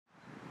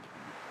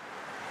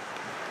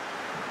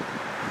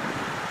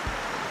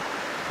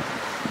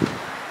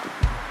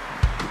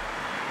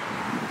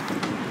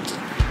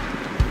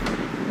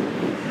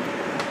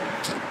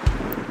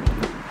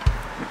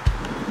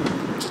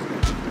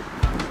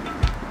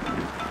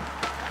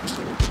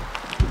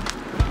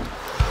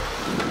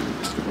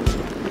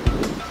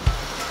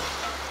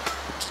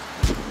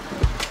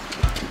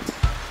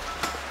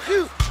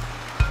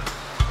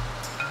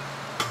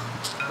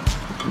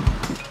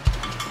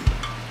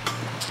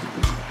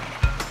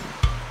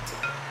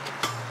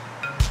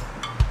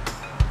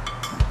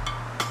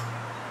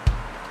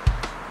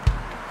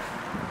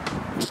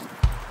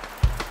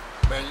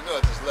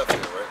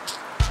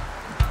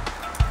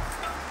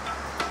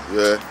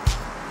saying?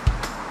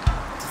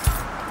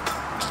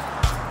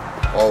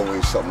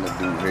 Always something to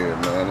do here,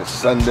 man. It's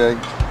Sunday.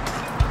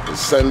 It's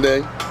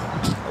Sunday.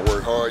 I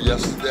worked hard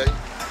yesterday.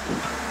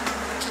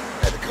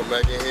 Had to come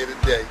back in here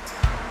today.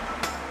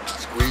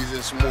 Squeeze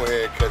in some more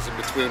haircuts in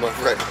between my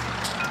friends.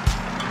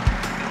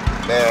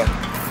 Now,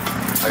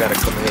 I gotta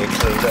come in here and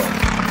clean up.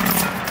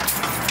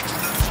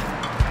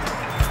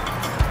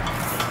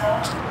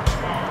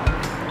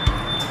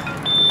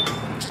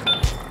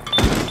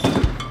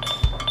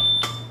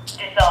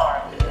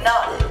 Disarm.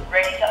 Not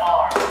ready to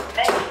arm.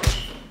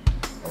 Message.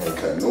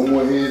 Okay, no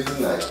more heads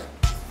tonight.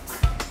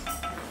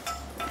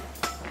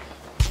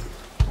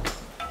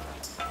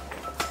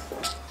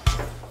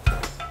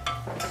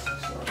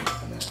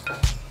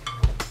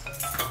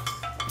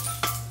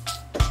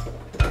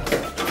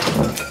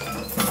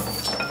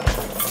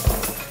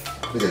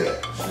 Look at that,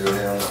 still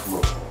there on the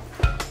floor.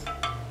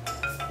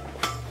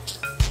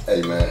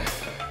 Hey man,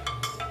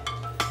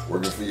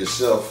 working for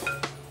yourself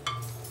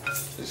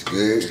is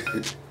good,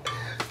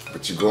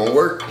 but you gonna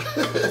work.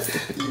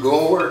 You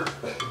gonna work.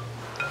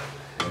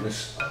 And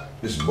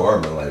this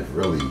barber life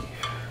really,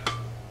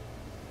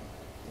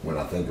 when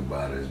I think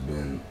about it,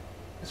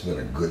 it's been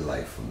a good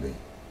life for me.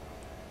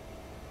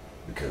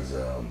 Because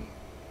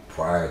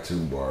prior to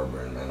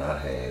barbering, man,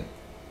 I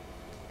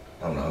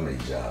don't know how many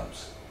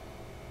jobs.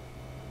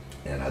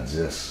 And I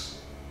just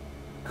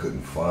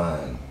couldn't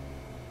find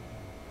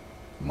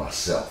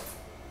myself,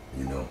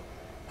 you know.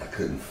 I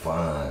couldn't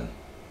find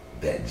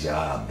that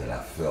job that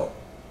I felt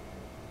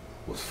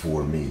was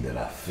for me, that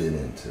I fit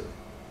into.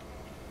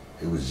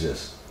 It was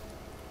just,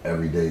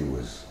 every day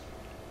was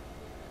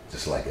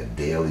just like a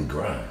daily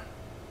grind.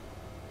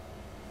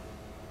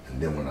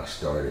 And then when I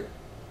started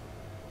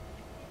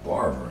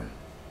barbering,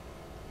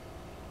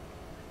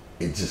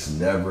 it just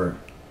never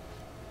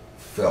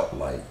felt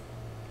like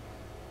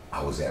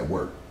I was at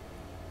work,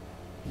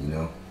 you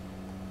know?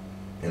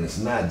 And it's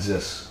not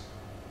just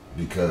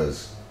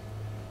because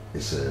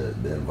the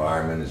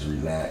environment is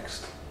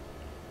relaxed.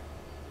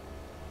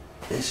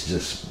 It's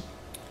just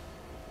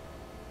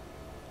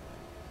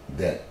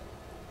that,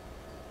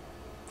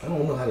 I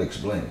don't know how to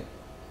explain it.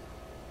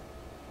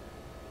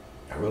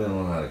 I really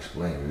don't know how to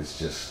explain it. It's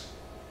just,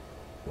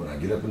 when I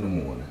get up in the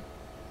morning,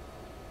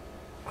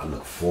 I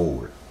look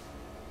forward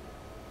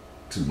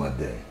to my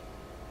day.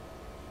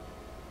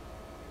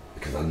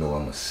 Because I know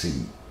I'm gonna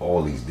see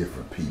all these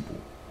different people.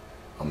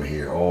 I'm gonna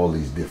hear all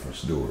these different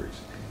stories.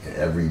 And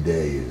every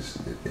day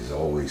is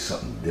always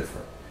something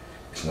different.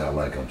 It's not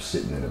like I'm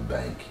sitting in a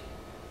bank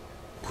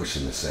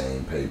pushing the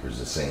same papers,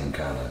 the same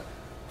kind of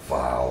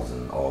files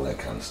and all that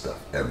kind of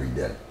stuff every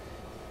day.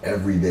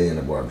 Every day in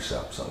the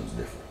barbershop, something's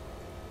different.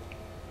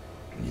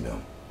 You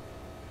know,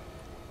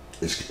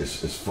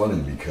 it's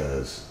funny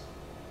because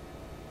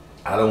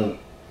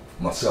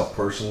myself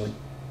personally,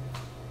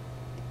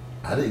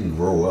 I didn't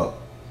grow up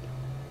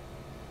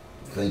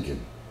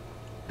thinking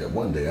that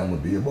one day I'm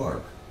gonna be a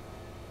barber.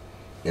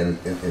 And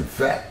in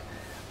fact,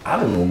 I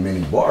don't know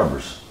many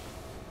barbers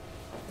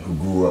who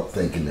grew up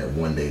thinking that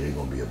one day they're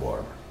gonna be a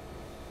barber.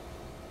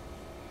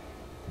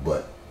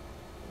 But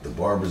the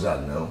barbers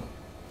I know,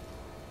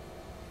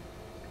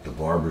 the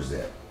barbers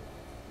that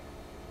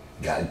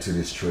got into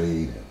this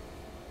trade and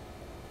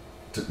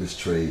took this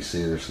trade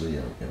seriously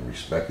and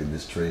respected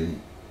this trade,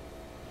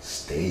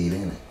 stayed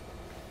in it.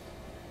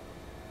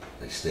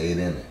 They stayed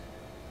in it.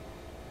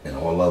 And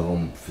all of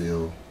them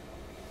feel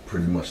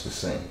pretty much the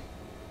same.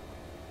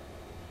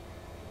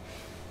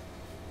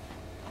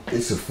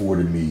 It's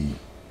afforded me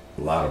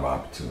a lot of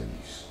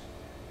opportunities,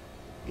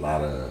 a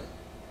lot of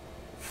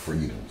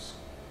freedoms.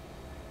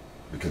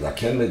 Because I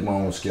can make my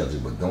own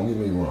schedule, but don't get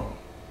me wrong.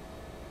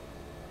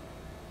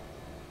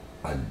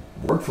 I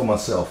work for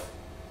myself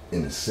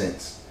in the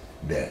sense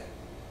that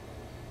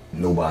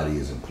nobody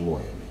is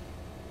employing me.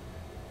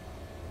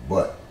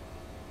 But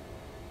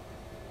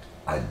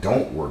I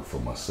don't work for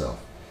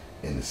myself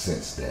in the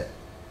sense that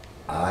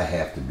I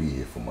have to be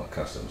here for my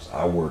customers.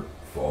 I work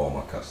for all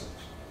my customers.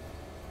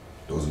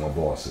 Those are my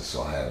bosses.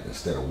 So I have,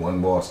 instead of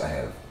one boss, I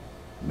have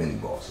many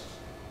bosses.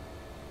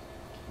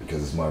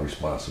 Because it's my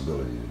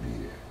responsibility to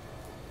be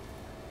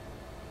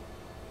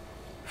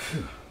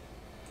there.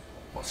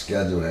 My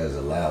schedule has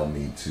allowed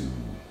me to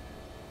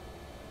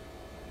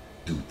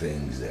do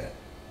things that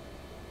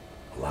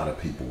a lot of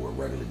people with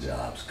regular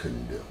jobs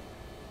couldn't do.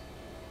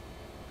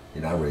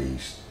 You know, I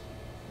raised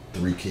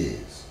 3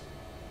 kids.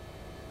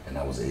 And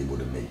I was able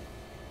to make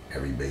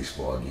every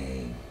baseball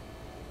game,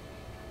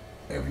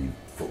 every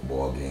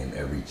football game,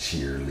 every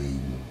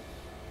cheerleading,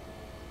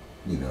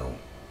 you know,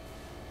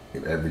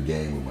 every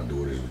game with my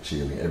daughters were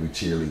cheerleading, every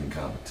cheerleading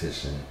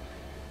competition.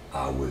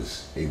 I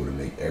was able to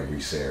make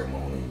every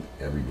ceremony,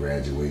 every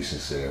graduation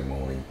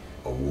ceremony,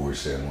 award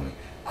ceremony.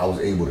 I was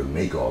able to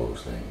make all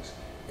those things.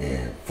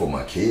 And for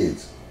my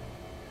kids,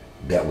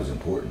 that was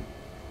important.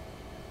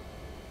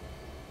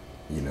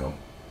 You know,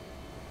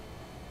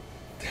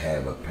 to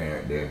have a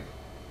parent there.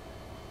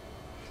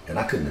 And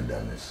I couldn't have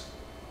done this.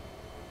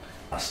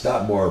 I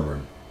stopped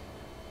barbering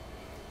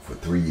for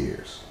 3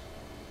 years.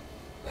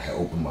 I had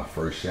opened my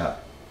first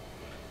shop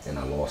and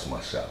I lost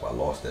my shop. I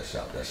lost that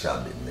shop. That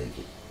shop didn't make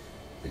it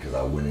because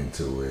I went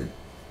into it,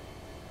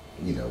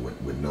 you know,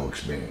 with no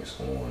experience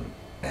on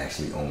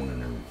actually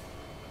owning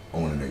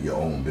your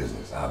own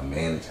business. I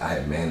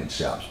had managed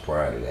shops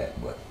prior to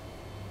that, but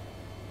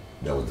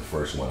that was the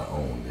first one I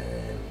owned,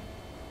 and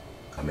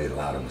I made a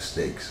lot of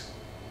mistakes.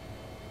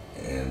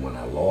 And when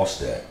I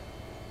lost that,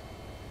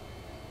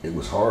 it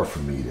was hard for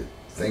me to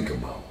think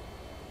about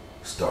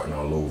starting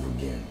all over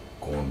again,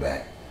 going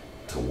back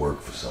to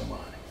work for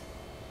somebody.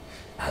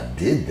 I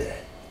did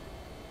that.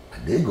 I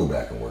did go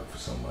back and work for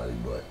somebody,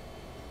 but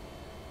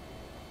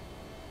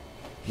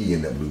he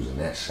ended up losing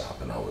that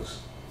shop, and I was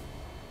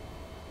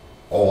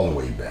all the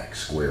way back,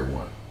 square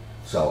one.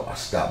 So I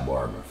stopped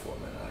barbering for a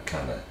minute. I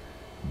kind of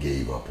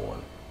gave up on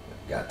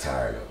it, got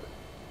tired of it,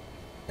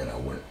 and I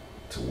went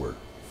to work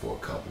for a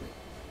company.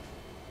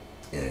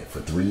 And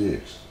for 3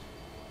 years.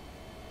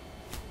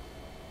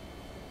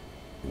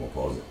 You want to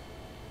pause it?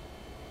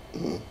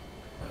 Mm-hmm. All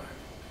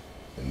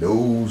right. And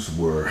those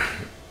were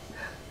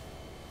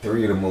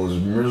 3 of the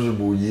most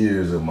miserable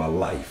years of my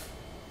life.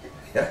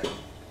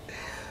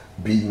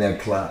 Beating that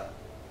clock,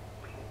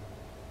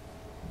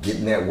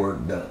 getting that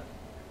work done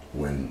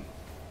when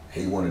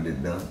he wanted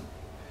it done,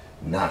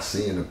 not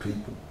seeing the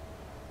people,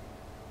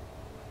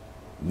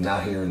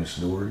 not hearing the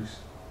stories.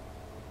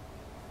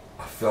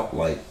 I felt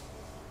like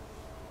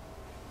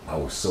I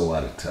was so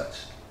out of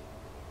touch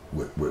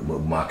with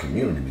my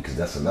community, because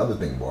that's another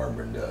thing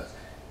barbering does.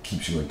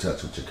 Keeps you in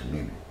touch with your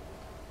community.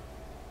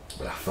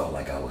 But I felt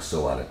like I was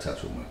so out of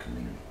touch with my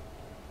community.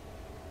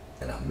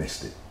 And I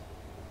missed it.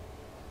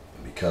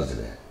 And because of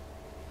that,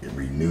 it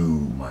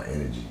renewed my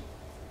energy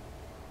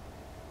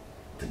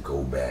to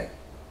go back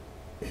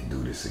and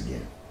do this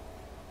again.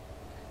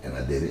 And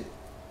I did it.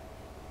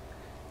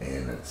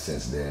 And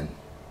since then,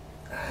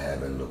 I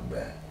haven't looked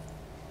back.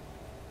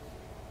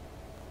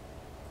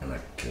 And I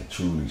can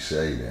truly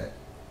say that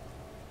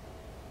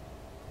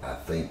I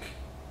think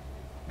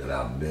that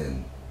I've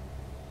been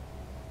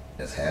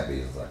as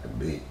happy as I can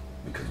be,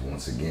 because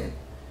once again,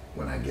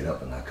 when I get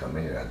up and I come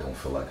in here, I don't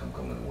feel like I'm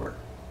coming to work.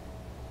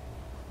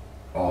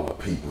 All the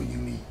people you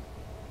meet,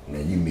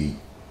 man, you meet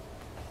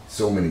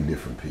so many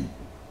different people.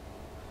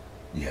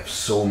 You have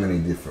so many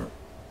different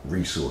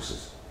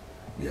resources.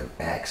 You have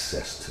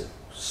access to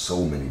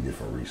so many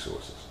different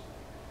resources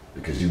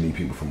because you meet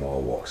people from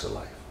all walks of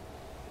life.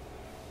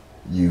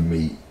 You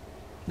meet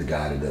the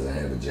guy that doesn't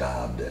have a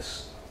job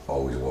that's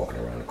always walking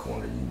around the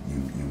corner.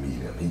 You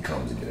meet him. He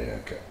comes to get a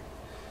haircut.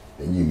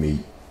 Then you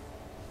meet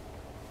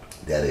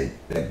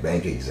that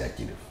bank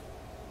executive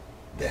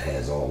that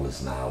has all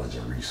this knowledge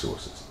and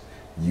resources.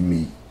 You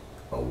meet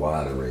a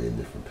wide array of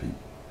different people.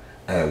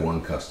 I had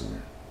one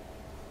customer.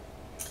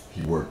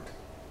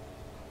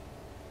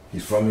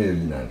 He's from here in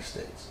the United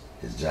States.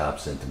 His job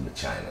sent him to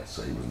China,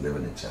 so he was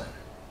living in China.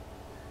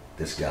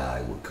 This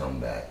guy would come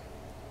back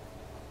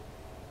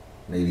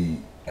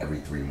maybe every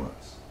 3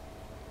 months,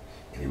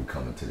 and he would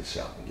come into the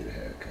shop and get a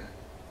haircut.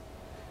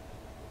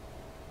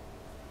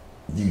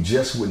 You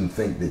just wouldn't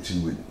think that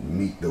you would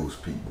meet those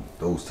people,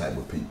 those type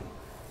of people,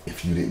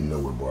 if you didn't know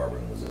what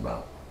barbering was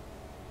about.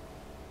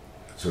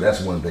 So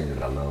that's one thing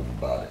that I love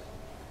about it.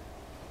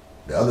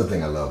 The other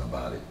thing I love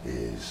about it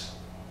is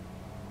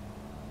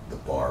the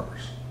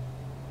barbers.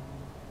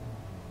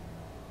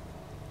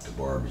 The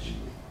barbers you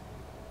meet.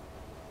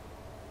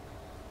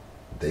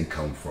 They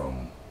come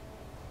from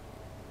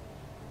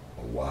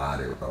a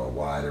wide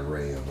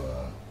array of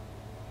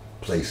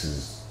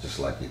places, just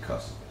like your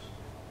customers.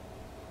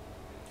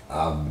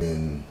 I've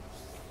been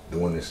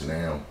doing this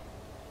now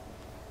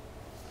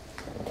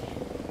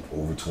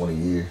over 20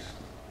 years.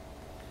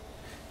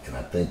 And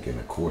I think in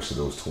the course of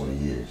those 20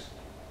 years,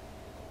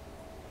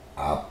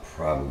 I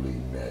probably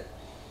met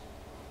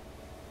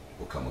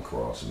or come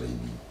across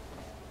maybe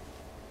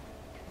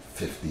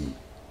 50,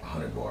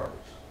 100 barbers.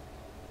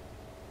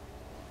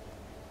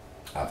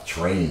 I've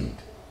trained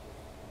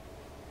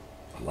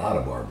a lot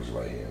of barbers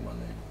right here in my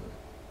neighborhood.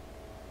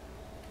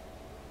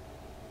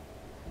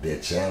 They're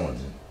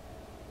challenging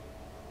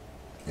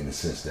in the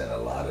sense that a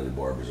lot of the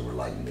barbers were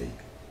like me.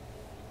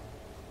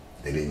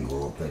 They didn't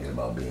grow up thinking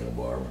about being a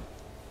barber.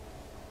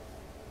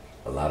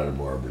 A lot of the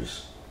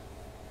barbers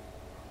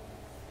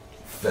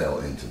fell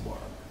into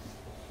barbering.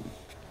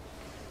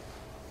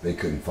 They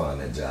couldn't find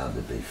that job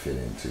that they fit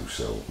into,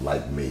 so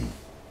like me,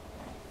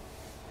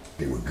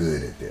 they were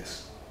good at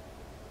this.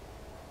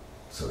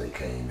 So they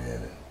came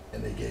in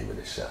and they gave it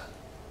a shot.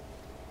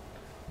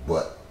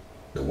 But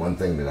the one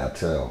thing that I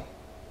tell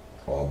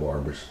all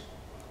barbers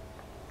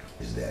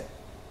is that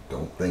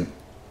don't think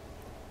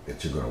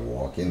that you're gonna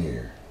walk in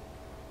here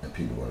and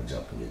people are gonna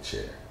jump in your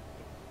chair.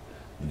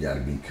 You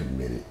gotta be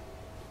committed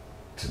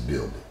to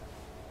build it.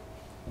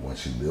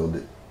 Once you build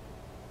it,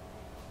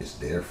 it's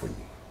there for you.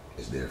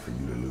 It's there for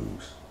you to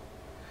lose.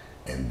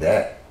 And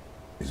that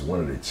is one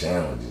of the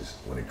challenges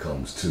when it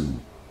comes to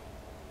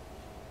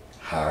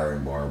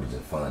hiring barbers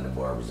and finding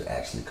barbers that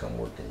actually come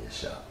work in your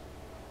shop.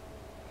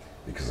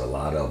 Because a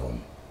lot of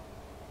them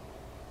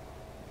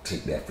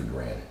take that for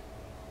granted.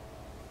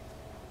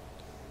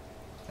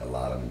 A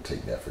lot of them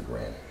take that for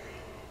granted.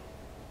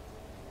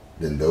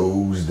 then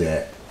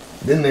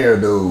there are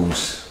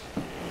those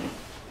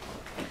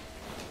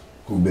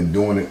who've been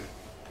doing it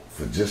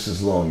for just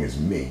as long as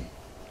me,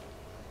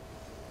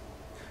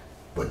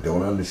 but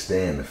don't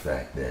understand the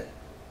fact that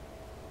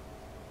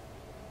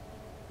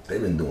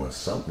they've been doing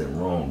something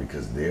wrong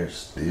because they're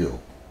still,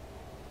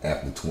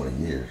 after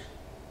 20 years,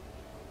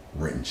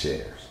 renting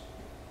chairs.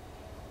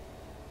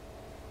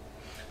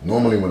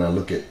 Normally when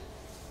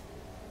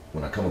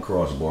I come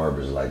across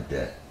barbers like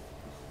that,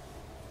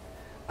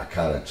 I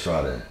kind of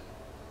try to,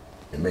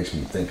 it makes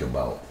me think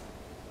about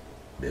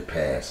their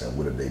past and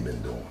what have they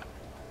been doing.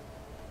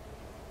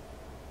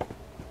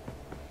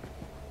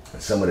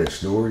 And some of their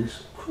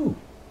stories, whew,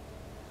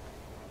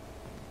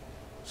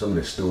 some of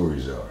their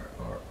stories are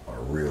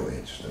real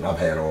interesting. I've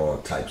had all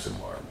types of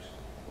barbers.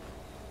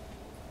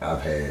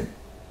 I've had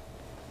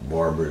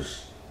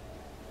barbers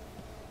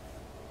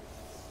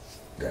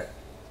that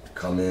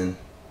come in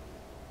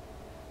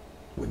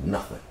with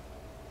nothing,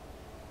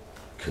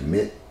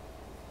 commit,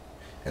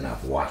 and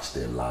I've watched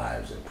their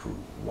lives improve,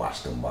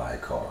 watched them buy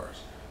cars,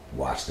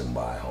 watched them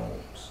buy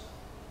homes.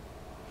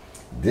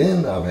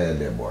 Then I've had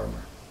that barber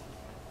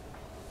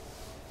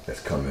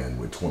that's come in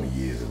with 20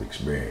 years of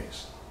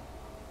experience,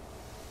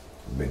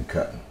 been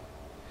cutting,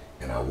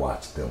 and I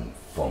watched them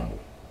fumble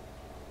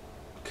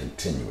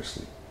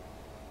continuously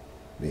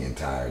the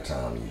entire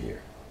time you're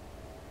here.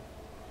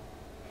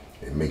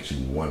 It makes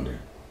you wonder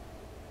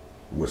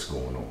what's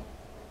going on.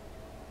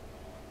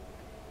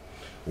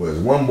 Well,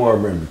 there's one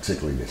barber in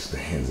particular that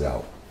stands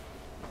out.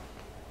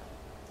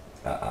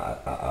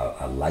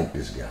 I like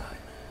this guy,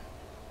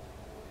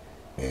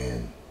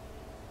 and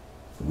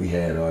we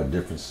had our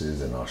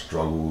differences and our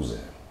struggles,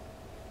 and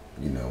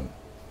you know,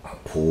 I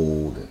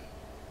pulled and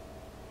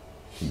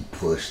he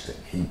pushed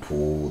and he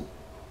pulled,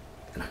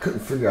 and I couldn't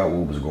figure out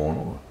what was going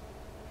on.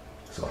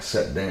 So I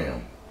sat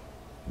down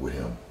with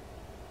him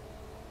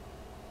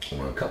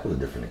on a couple of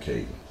different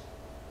occasions,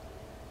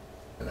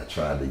 and I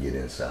tried to get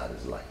inside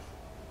his life.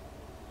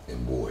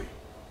 And boy,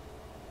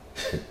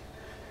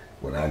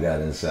 when I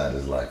got inside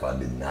his life, I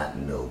did not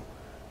know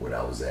what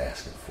I was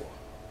asking for.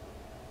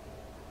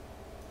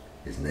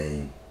 His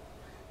name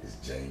is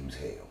James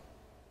Hale.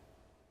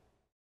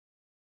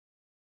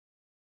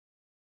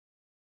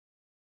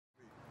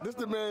 This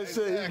the man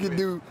said he could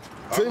do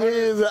 10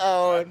 heads an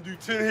hour. I can do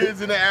 10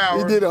 heads in an hour.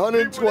 He did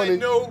 120.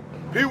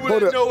 People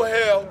that know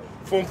Hale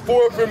from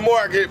 4th and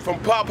Market, from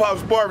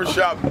Pop-Pop's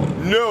Barbershop,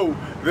 know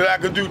that I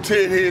could do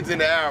 10 heads in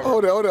an hour.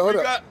 Hold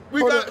on.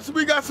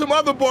 We got some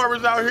other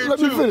barbers out here Let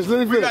too. me finish.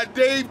 We got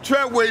Dave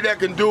Treadway that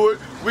can do it.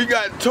 We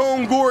got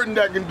Tone Gordon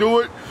that can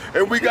do it.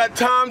 And we got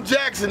Tom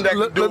Jackson that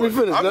can do it. Let me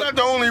finish. I'm not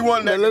the only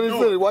one that can do it. Let me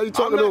finish. Why you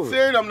talking over me? I'm not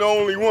saying I'm the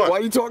only one. Why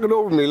you talking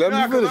over me? Let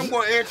me finish. I'm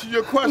going to answer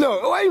your question.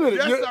 No, wait a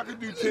minute. Yes, I can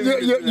do 10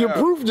 heads in an Your hour.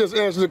 proof just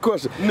answered the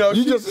question. No,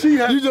 you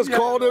just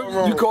called her.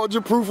 wrong. You called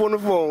your proof on the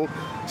phone.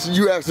 So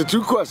you asked her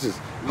 2 questions.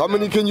 How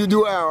many can you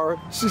do an hour?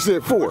 She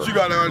said 4. But you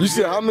gotta understand. You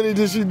said how many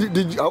did she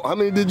do? How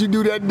many did you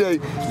do that day?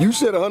 You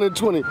said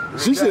 120.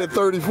 She said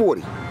 30,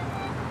 40.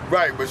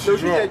 Right, but So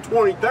she said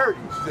 20, 30.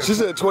 She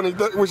said 20.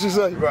 What'd she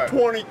say? Right.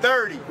 20,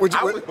 30.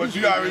 But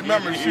you gotta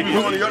remember, she was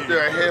only up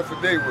there a half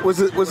a day with What's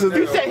it?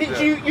 You said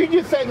you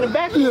just sat in the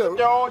back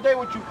there all day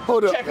with you.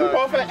 Hold up. Check him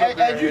off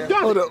as you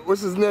done Hold it. up.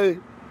 What's his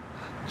name?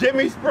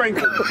 Jimmy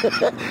Sprinkle.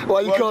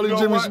 Why you call him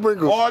Jimmy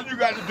Sprinkles? All you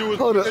got to do is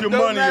Hold put up. your It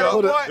don't money matter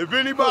up. what. If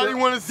anybody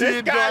want to see This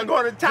it guy done,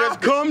 gonna top just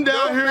it. come down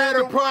Don't here matter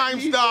to what, Prime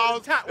he's gonna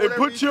Styles top and whatever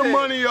put he your says.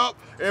 money up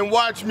and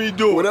watch me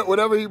do it.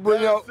 Whatever he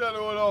bring out,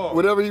 Settle it all.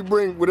 whatever he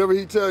bring, whatever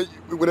he tell you,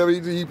 whatever he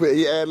add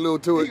a little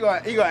to He it.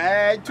 gonna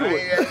add to I it.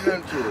 ain't adding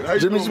nothing to it. How you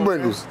Jimmy doing, my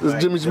Sprinkles. man? This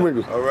is Jimmy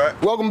Sprinkles. All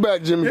right. Welcome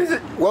back, Jimmy.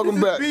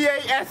 Welcome back.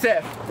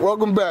 BASF.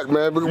 Welcome back,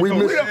 man. But we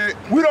missed.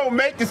 We don't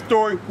make the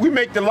story, we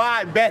make the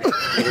lie better.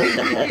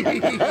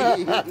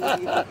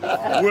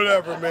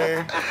 Whatever,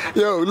 man.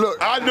 Yo, look.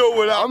 I know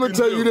what I I'm gonna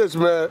can tell do. you this,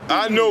 man.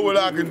 I know what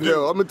I can do.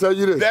 Yo, I'm gonna tell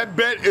you this. That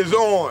bet is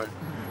on.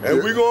 And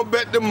Yeah. we're gonna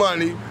bet the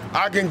money.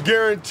 I can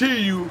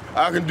guarantee you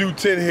I can do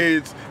 10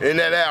 heads in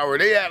that hour.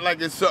 They act like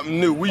it's something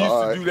new. We used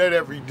All to right. do that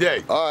every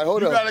day. All right,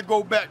 hold you on. gotta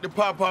go back to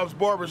Pop-Pop's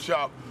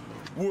Barbershop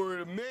where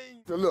the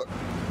main So look,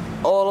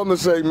 all I'm gonna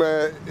say,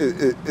 man,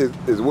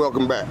 is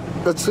welcome back.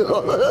 That's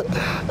all.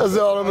 That's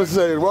all I'm gonna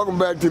say. Welcome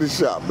back to the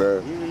shop,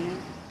 man.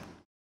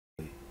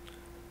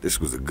 This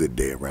was a good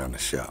day around the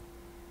shop.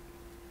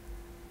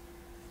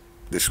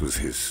 This was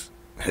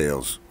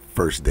Hale's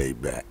first day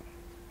back.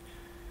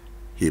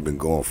 He had been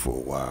gone for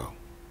a while,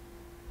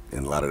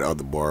 and a lot of the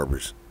other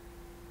barbers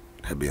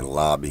had been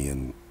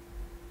lobbying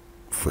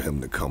for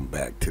him to come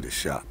back to the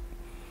shop.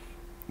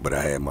 But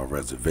I had my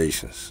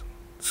reservations,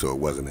 so it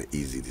wasn't an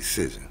easy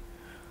decision.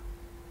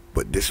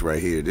 But this right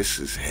here, this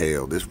is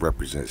Hale. This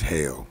represents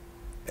Hale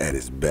at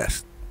his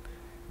best.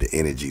 The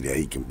energy that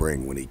he can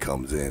bring when he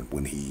comes in,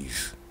 when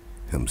he's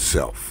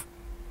himself.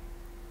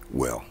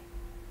 Well,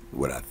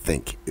 what I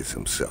think is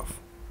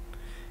himself.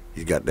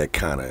 He's got that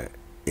kind of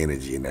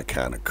energy and that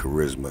kind of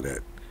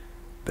charisma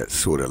that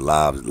sort of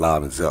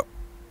livens up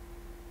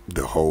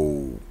the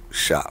whole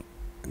shop,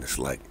 and it's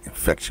like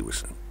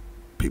infectious and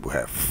people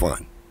have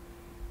fun.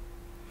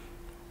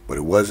 But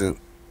it wasn't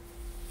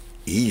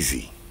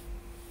easy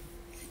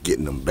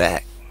getting them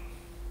back,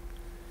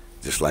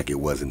 just like it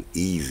wasn't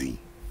easy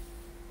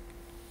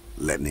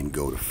letting him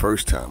go the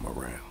first time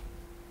around.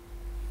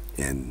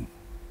 And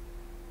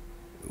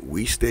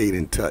we stayed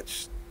in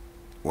touch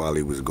while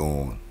he was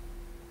gone,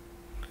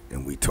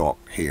 and we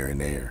talked here and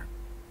there,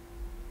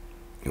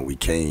 and we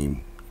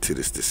came to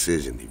this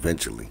decision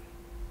eventually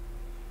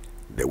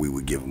that we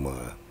would give him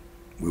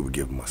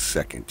a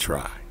second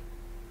try.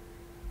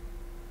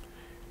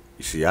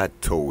 You see, I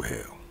told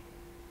Hale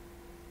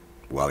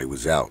while he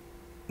was out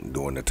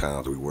during the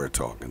times we were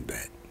talking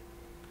that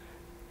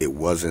it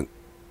wasn't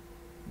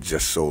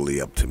just solely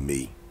up to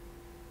me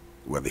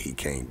whether he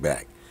came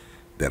back,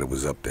 that it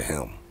was up to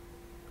him.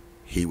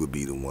 He would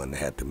be the one that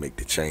had to make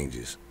the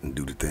changes and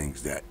do the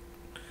things that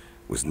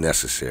was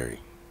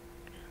necessary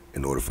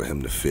in order for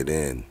him to fit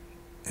in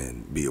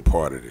and be a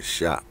part of the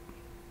shop.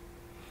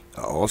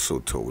 I also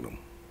told him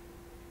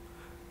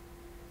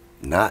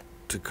not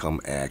to come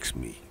ask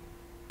me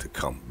to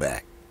come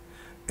back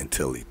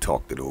until he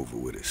talked it over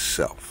with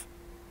himself,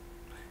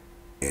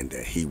 and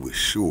that he was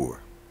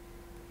sure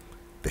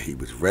that he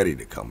was ready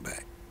to come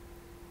back.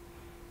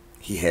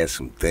 He had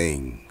some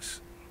things,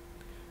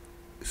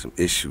 some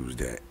issues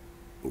that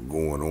were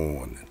going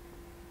on.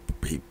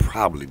 He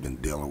probably been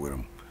dealing with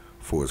them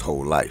for his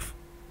whole life.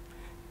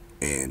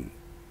 And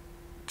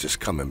just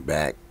coming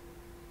back,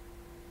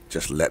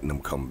 just letting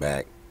him come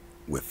back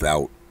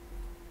without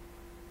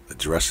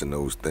addressing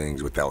those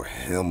things, without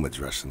him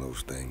addressing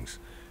those things,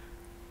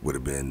 would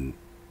have been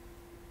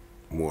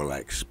more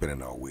like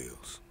spinning our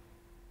wheels.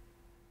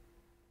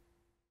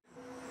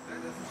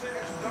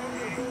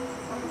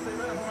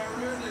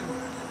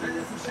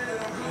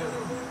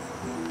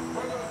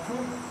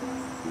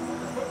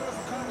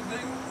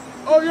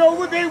 Oh, yo,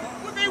 what they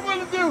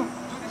want to do?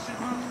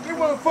 They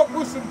want to fuck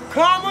with some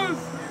commas?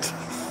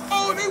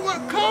 Oh, they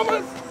want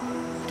commas?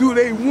 Do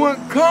they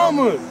want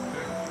commas?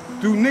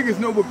 Do niggas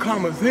know what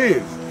commas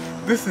is?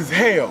 This is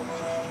hell.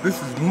 This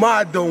is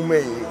my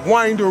domain.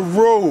 Winder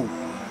Road.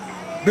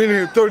 Been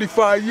here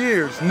 35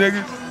 years,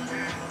 niggas.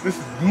 This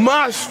is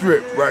my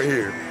strip right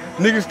here.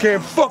 Niggas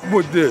can't fuck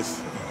with this.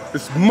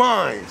 It's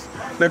mine.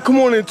 Now come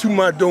on into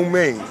my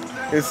domain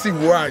and see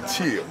where I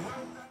chill.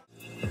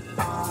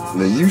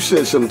 Now you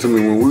said something to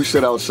me when we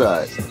sat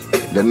outside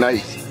the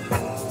night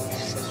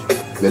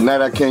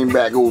I came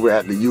back over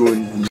after you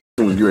and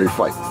was ready to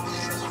fight.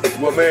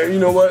 Well, man, you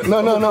know what?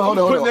 No, hold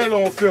on. I'm putting that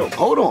on film.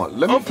 Hold on,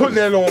 let me I'm putting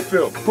that on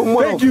film.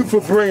 Thank you for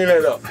bringing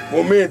that up.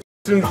 Well, man,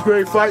 was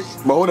great fight.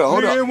 But hold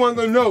on. Everyone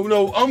gonna know.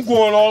 No, I'm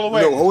going all the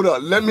way. No, hold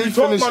on. Let me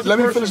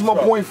finish my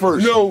point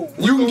first. No,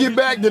 you can get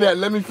back to that.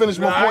 Let me finish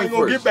my point I ain't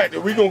gonna first. get back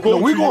there. We gonna go.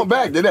 No, we going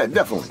back to that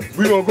definitely.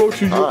 We gonna go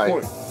to your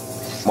point.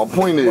 My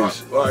point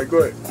is, all right, go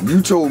ahead. You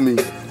told me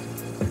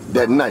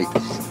that night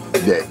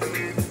that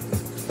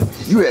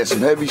you had some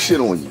heavy shit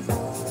on you,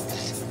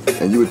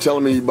 and you were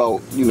telling me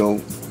about, you know,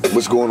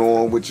 what's going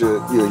on with your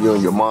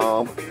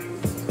mom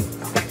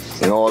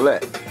and all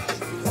that.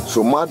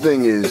 So my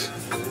thing is,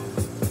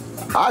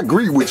 I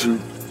agree with you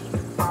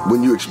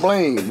when you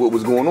explain what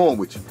was going on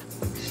with you.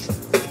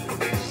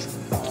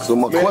 So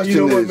my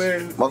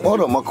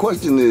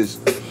question is,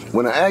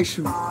 when I ask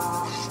you,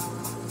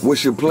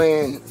 what's your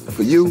plan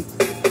for you?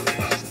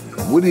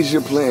 What is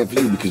your plan for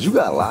you? Because you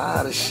got a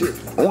lot of shit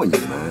on you,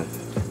 man.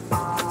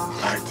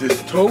 I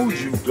just told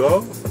you,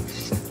 dog.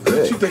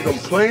 What you think I'm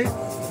playing?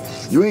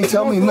 You ain't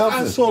tell me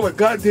nothing. I saw a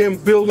goddamn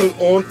building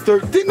on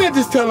 3rd. Didn't I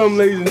just tell them,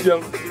 ladies and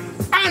gentlemen?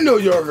 I know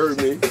y'all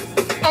heard me.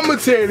 I'm gonna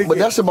tell it again. But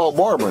that's about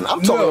barbering.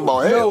 I'm talking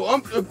about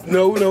hell.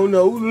 No.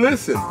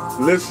 Listen.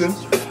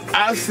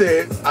 I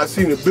said I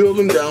seen a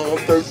building down on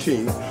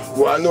 13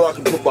 where I know I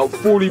can put about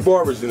 40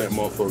 barbers in that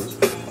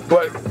motherfucker.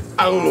 But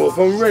I don't know if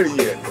I'm ready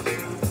yet.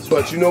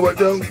 But you know what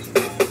though?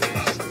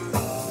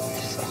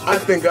 I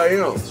think I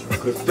am,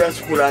 because that's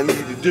what I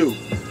need to do.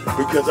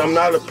 Because I'm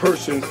not a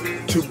person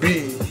to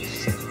be,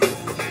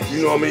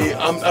 you know what I mean?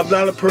 I'm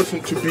not a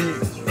person to be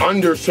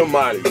under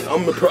somebody.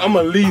 I'm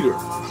a leader.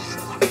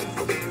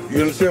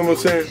 You understand what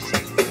I'm saying?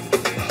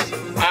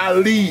 I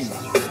lead.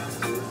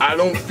 I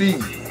don't feed.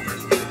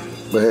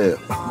 But hell.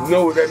 You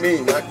know what that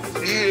means?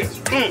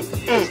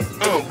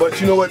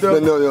 But you know what though?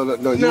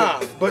 No.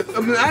 Nah, but I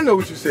mean, I know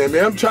what you're saying,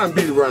 man. I'm trying to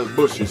beat around the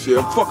bush and shit.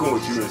 I'm fucking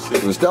with you and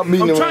shit. Well, stop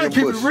beating around the bush. I'm trying to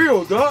keep it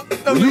real, dog.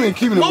 You ain't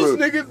keeping it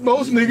real.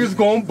 Most niggas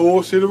gonna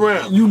bullshit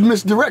around. You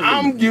misdirected.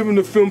 I'm giving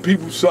the film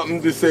people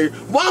something to say.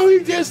 Why don't he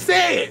just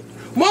say it?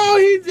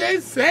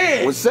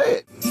 Well, say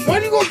it. Why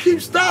you gonna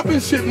keep stopping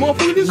shit,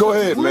 motherfucker? This Go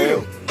is ahead,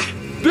 real. man.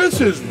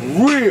 This is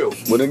real.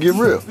 Well, then get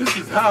real. This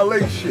is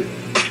Hale shit.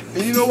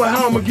 And you know what?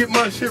 How I'm gonna get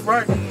my shit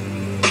right?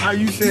 How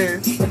you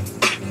saying?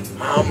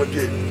 I'm gonna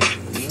get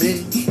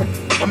me.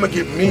 I'm gonna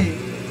get me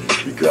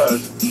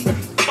because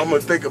I'm gonna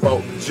think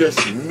about just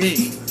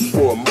me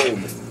for a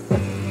moment.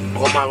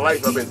 All my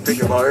life I've been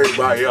thinking about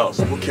everybody else.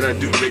 What can I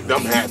do to make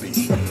them happy?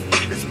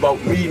 It's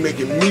about me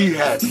making me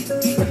happy.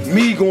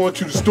 Me going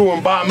to the store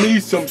and buying me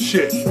some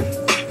shit.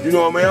 You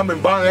know what I mean? I've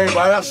been buying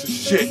everybody else's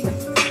shit.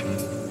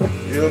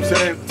 You know what I'm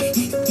saying?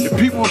 The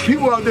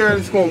people out there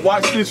that's gonna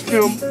watch this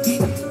film,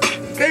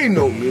 they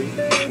know me.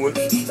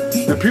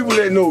 The people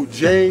that know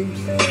James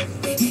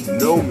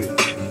know me.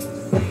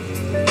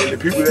 And the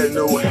people that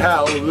know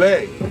Hale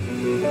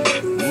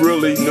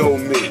really know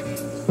me.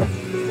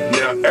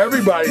 Now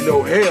everybody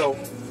know Hale.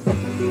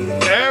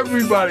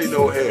 Everybody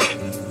know Hale.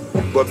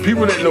 But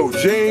people that know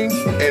James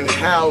and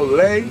Hale,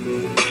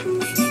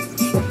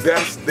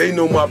 they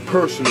know my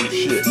personal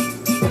shit.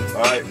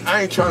 Alright?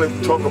 I ain't trying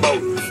to talk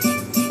about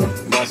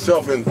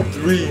myself and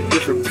 3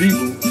 different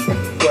people,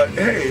 but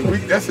hey,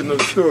 that's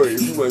another story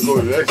if you want to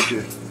go to that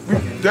shit. We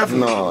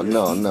definitely.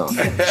 No.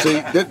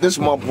 See, this is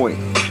my point.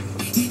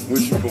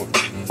 What's your point?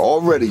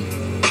 Already,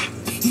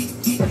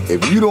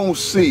 if you don't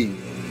see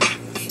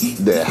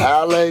that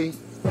Hale,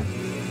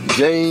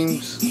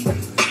 James,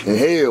 and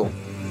Hale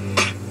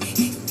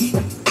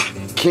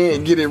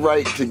can't get it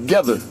right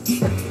together,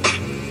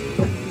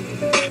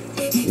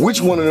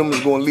 which one of them is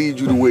going to lead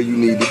you to where you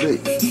need to be?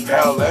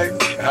 Hale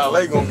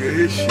gonna get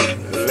his shit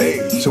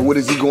laid. So what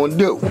is he going to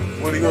do?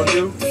 What he gonna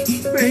do?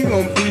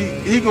 Man,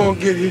 he gonna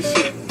get his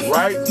shit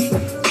right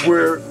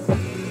where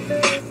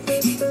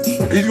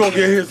he's gonna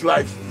get his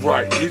life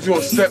right. He's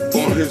gonna step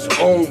on his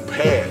own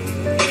path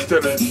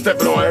instead of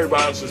stepping on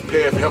everybody else's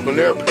path, helping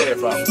their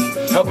path out,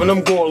 helping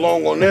them go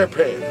along on their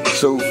path.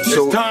 So it's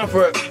time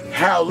for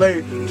Hale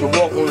to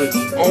walk on his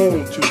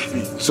own 2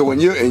 feet. So in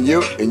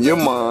your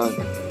mind,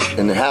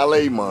 in the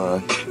Hale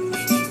mind,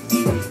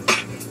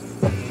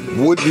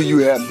 what do you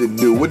have to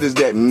do? What does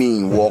that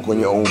mean, walk on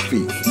your own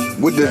feet?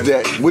 What do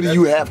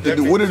you have to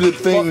do? What are the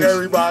things? Fuck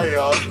everybody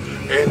else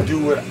and do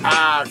what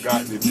I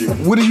got to do.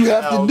 What do you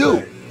have to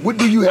do? What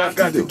do you have to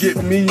do? I got to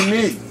get me.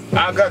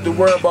 I got to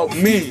worry about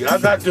me. I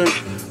got to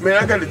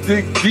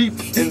dig deep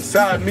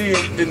inside me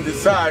and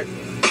decide,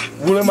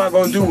 what am I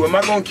gonna do? Am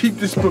I gonna keep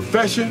this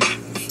profession?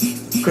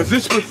 Cause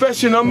this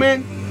profession I'm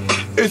in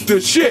is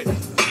the shit.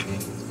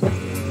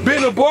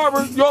 Being a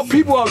barber, y'all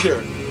people out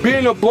there,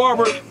 being a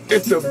barber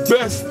is the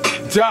best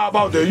job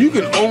out there. You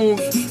can own,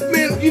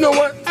 man, you know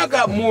what? I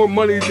got more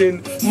money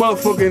than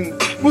motherfucking,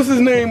 what's his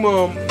name?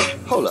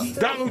 Hold up.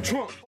 Donald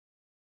Trump.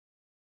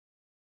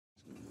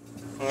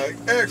 Alright,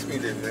 ask me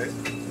then, man.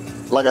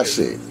 Like I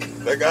said,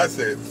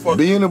 fuck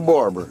being a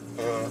barber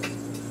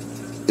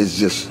is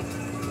just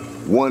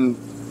one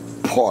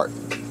part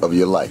of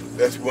your life.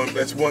 That's one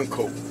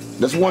coat.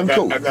 That's one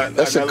coat.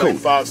 That's a coat. Like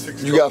 5,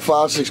 6 you got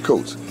 5, 6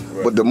 coats.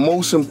 Right. But the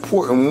most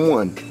important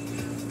one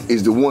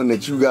is the one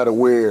that you gotta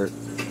wear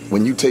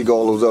when you take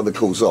all those other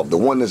coats off. The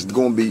one that's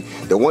gonna be,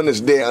 the one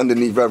that's there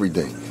underneath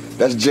everything.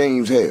 That's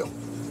James Hale.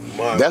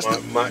 That's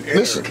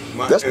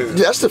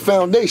the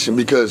foundation,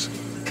 because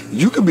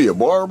you could be a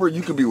barber,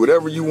 you could be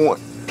whatever you want.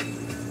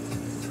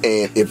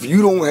 And if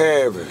you don't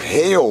have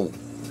Hale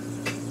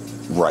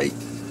right,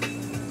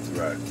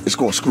 it's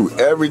gonna screw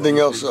everything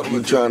else up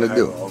you're trying to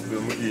do.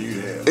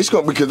 It's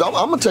gonna, because I'm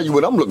gonna tell you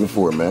what I'm looking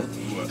for, man.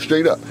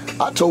 Straight up.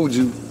 I told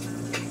you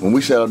when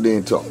we sat out there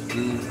and talked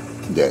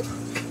that,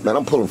 man,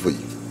 I'm pulling for you.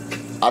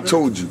 I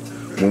told you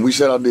when we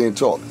sat out there and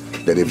talked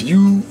that if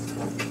you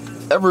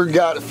ever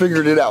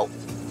figured it out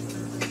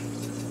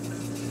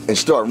and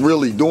start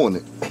really doing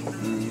it,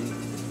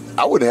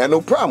 I wouldn't have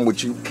no problem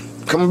with you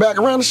coming back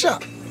around the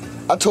shop.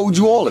 I told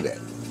you all of that.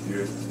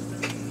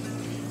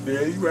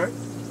 Yeah, you right.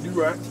 You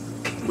right.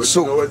 But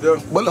so, you know what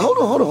though? But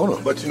hold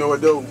on. But you know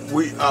what though?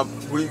 We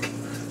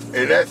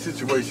in that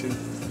situation,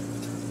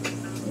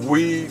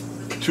 we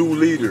two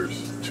leaders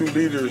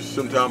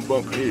sometimes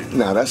bump heads.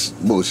 Nah, that's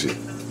bullshit.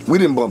 We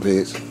didn't bump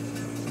heads.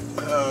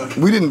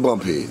 We didn't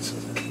bump heads.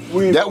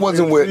 That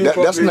wasn't what.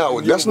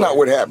 That's not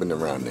what happened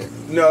around there.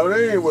 No, that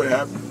ain't what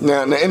happened.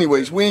 Now,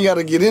 anyways, we ain't got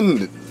to get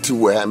into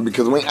what happened,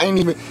 because I ain't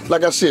even,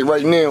 like I said,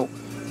 right now,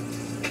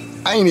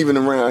 I ain't even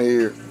around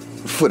here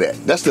for that.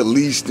 That's the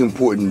least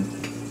important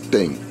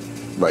thing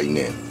right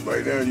now.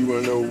 Right now, you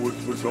want to know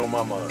what's on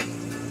my mind.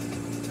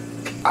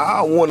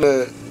 I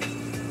wanna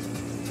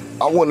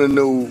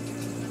know,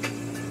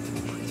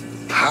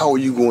 how are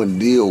you going to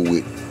deal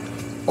with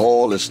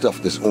all the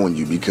stuff that's on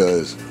you,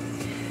 because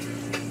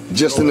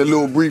just in the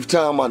little brief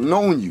time I've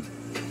known you,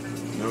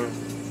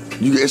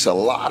 it's a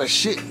lot of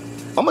shit.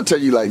 I'm gonna tell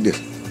you like this.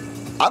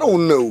 I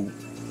don't know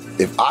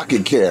if I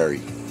can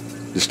carry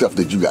the stuff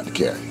that you got to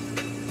carry.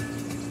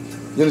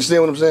 You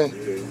understand what I'm saying?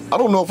 Yeah. I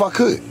don't know if I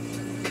could.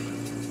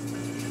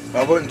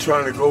 I wasn't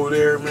trying to go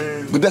there,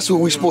 man. But that's what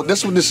we spoke.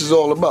 That's what this is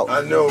all about.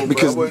 I know,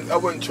 because but I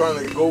wasn't trying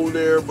to go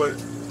there, but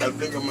I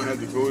think I'm gonna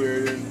have to go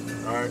there then.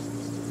 All right.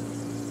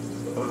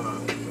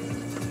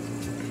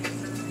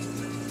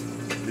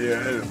 Yeah, I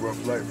had a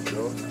rough life,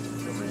 though. I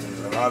mean,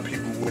 a lot of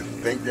people wouldn't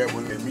think that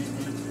when they meet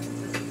me. You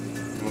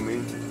know what I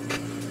mean?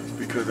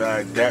 Because I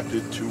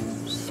adapted to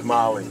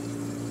smiling.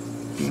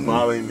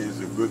 Smiling is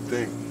a good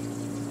thing.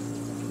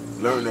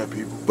 Learn that,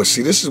 people. But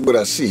see, this is what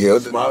I see here.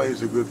 Smiling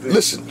is a good thing.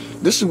 Listen,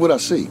 this is what I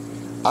see.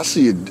 I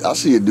see a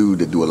dude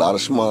that do a lot of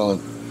smiling,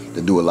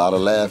 that do a lot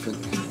of laughing,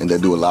 and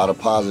that do a lot of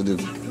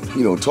positive,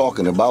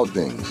 talking about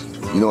things.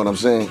 You know what I'm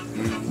saying?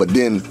 Mm-hmm. But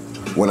then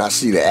when I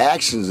see the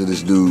actions of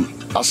this dude,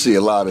 I see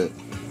a lot of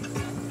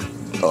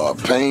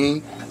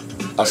pain,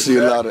 I see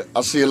a lot of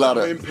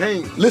I'm in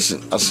pain.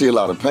 listen, I see a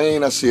lot of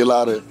pain, I see a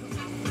lot of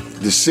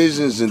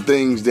decisions and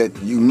things that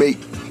you make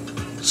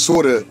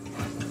sort of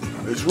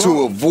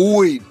to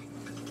avoid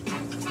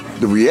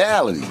the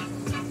reality,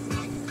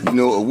 you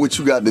know, of what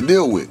you got to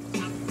deal with.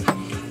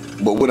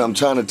 But what I'm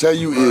trying to tell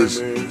you is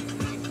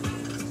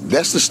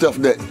that's the stuff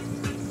that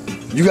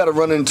you got to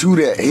run into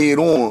that head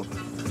on,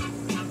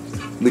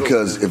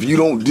 because if you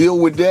don't deal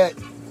with that,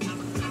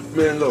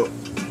 man, look,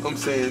 I'm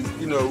saying,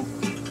 you know,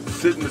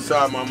 sitting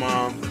beside my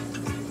mom,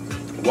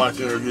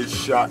 watching her get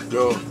shot,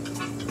 go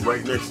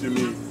right next to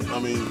me. I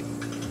mean,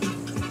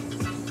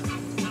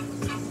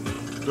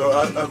 so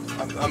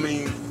I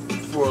mean,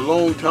 for a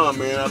long time,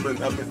 man, I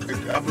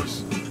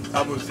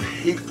was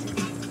hating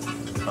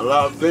a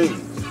lot of things.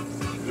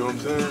 You know what I'm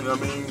saying? I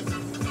mean,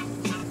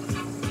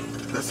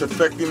 that's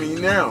affecting me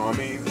now. I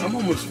mean, I'm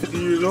almost 50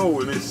 years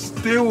old, and it's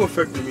still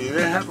affecting me. And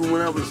that happened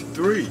when I was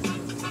 3.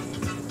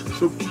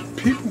 So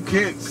people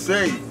can't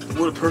say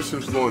what a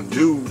person's going to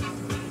do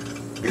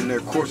in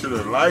their course of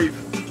their life,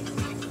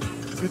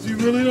 because you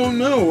really don't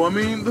know. I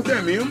mean, look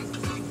at me.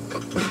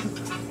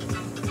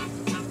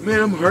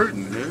 I'm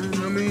hurting, man.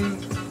 I mean,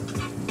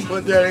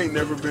 my dad ain't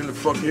never been the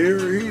fuck here.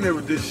 He ain't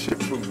never did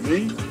shit for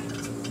me.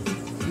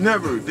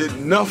 Never did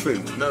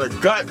nothing, not a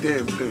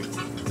goddamn thing.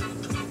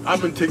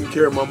 I've been taking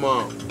care of my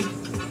mom.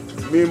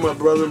 Me and my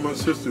brother and my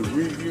sister,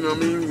 you know what I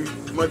mean?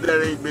 My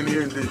dad ain't been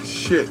here and did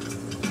shit.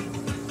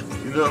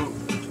 You know,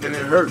 and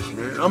it hurts,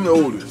 man. I'm the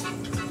oldest.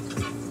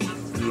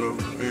 You know,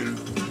 and,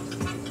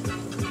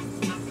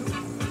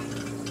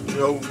 you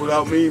know,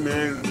 without me,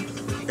 man,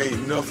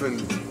 ain't nothing.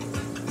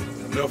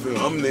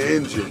 I'm the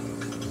engine.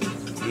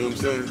 You know what I'm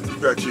saying? You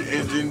got your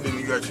engine, then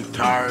you got your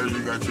tires,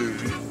 you got your,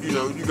 you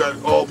know, you got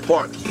all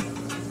parts.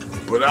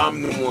 But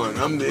I'm the one,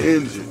 I'm the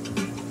engine.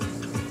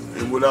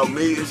 And without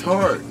me, it's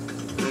hard.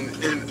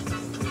 And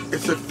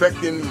it's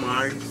affecting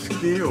my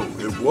skill.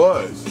 It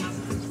was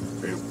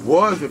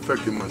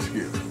affecting my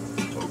skill.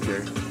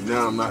 Okay?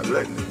 Now I'm not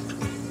letting it,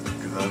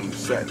 because I done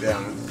sat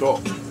down and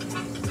thought.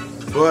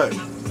 But,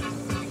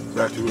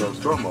 back to what I was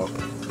talking about,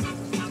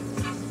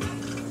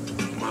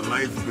 my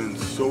life's been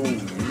so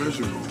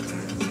miserable,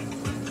 man.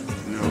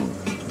 You know?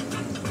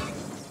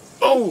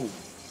 Oh!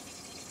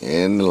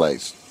 and the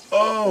lights.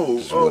 Oh,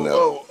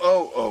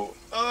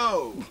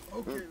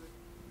 okay.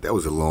 That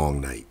was a long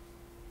night.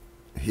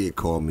 Hale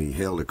called me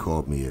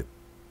at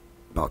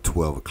about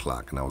 12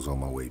 o'clock, and I was on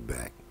my way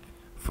back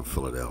from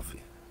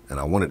Philadelphia. And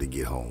I wanted to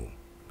get home,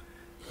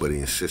 but he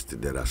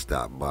insisted that I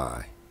stop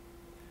by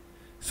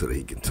so that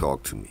he can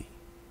talk to me.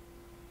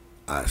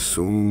 I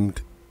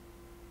assumed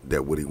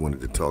that what he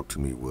wanted to talk to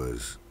me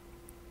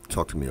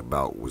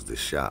about was the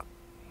shop.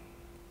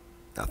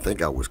 I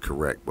think I was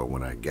correct, but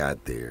when I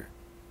got there,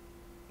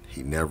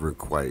 he never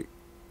quite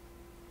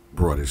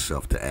brought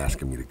himself to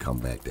asking me to come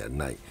back that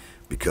night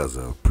because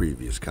of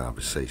previous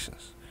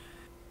conversations.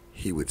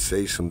 He would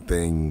say some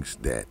things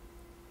that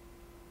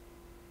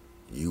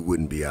you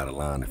wouldn't be out of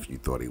line if you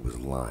thought he was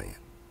lying.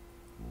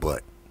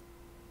 But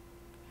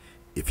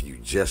if you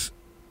just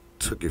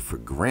took it for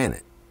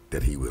granted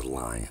that he was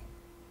lying,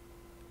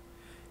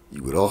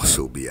 you would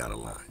also be out of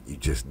line. You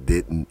just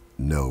didn't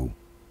know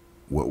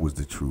what was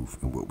the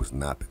truth and what was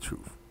not the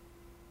truth.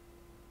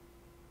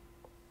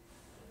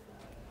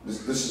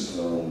 This is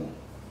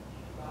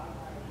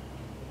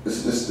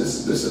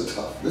a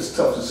tough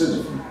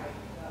decision for me,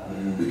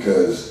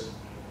 because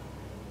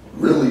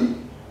really,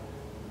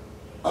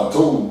 I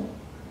told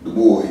the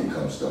boy he can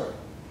come start.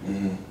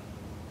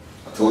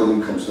 I told him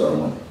he can come start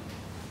Monday,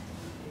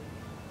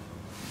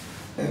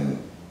 and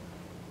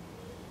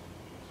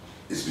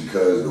it's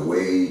because the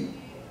way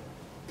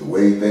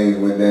things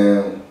went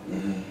down,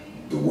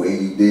 the way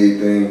he did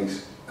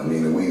things. I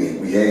mean,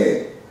 we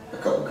had a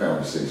couple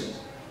conversations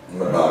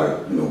about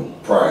it, you know,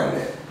 prior to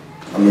that.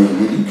 I mean,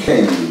 when you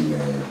came to me,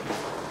 man,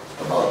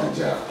 about the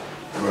job,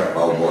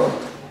 about work,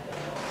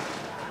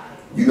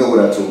 you know what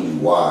I told you,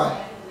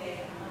 why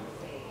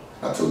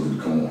I told you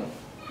to come on.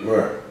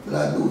 Right. But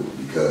I do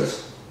it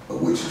because of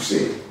what you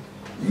said.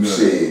 You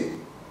said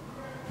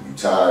you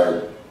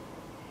tired.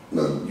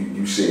 No,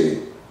 you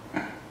said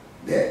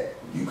that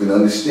you can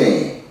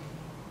understand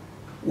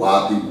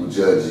why people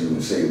judge you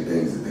and say the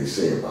things that they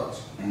say about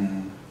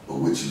you. But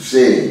what you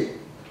said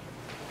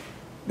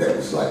that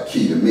was like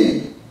key to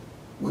me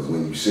was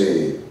when you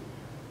said,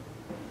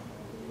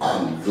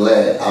 I'm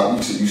glad,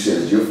 you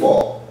said it's your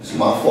fault, it's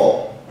my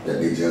fault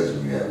that they judge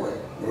me that way.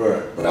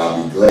 Right. But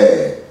I'll be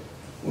glad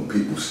when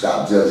people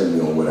stop judging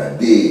me on what I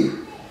did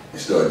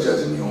and start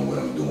judging me on what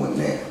I'm doing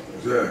now.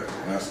 Exactly.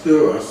 I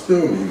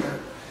still mean that.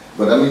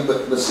 But I mean,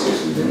 but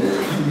seriously,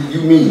 man,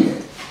 you mean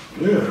that?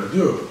 Yeah, I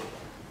do.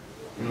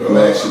 I'm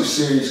gonna ask you a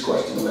serious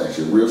question. I'm gonna ask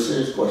you a real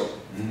serious question.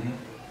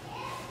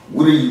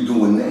 What are you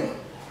doing now?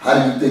 How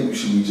do you think you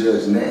should be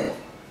judged now,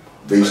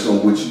 based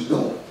on what you're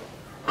doing?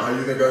 How do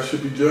you think I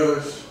should be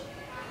judged?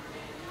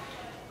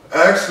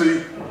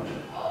 Actually,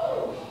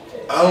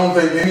 I don't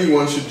think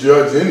anyone should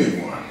judge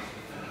anyone.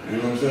 You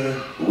know what I'm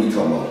saying? But we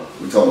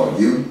talking about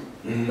you,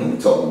 and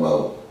we talking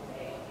about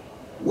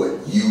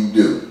what you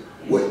do,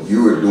 what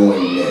you're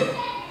doing now?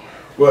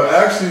 Well,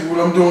 actually, what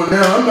I'm doing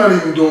now, I'm not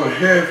even doing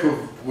half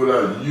of what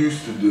I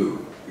used to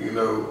do. You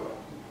know,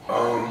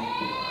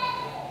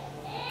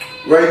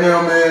 right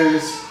now, man,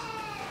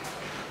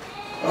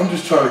 I'm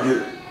just trying to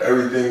get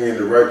everything in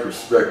the right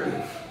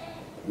perspective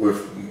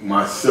with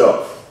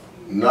myself,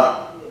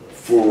 not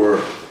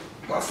for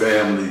my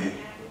family,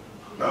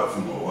 not for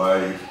my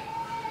wife,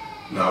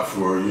 not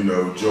for, you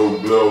know, Joe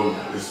Blow.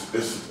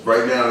 It's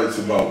right now it's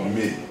about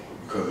me,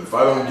 because if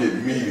I don't get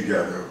me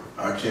together,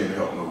 I can't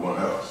help no one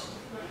else.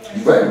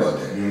 You're right about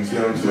that. You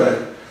understand what I'm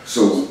saying? Right.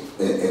 So,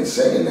 in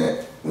saying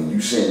that, when you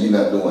saying you're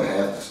not doing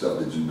half the stuff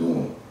that you're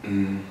doing,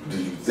 do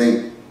you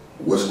think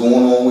what's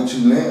going on with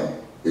you now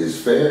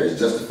is fair, is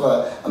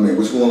justified? I mean,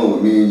 what's going on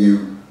with me and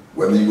you,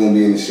 whether you're going to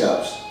be in the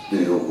shops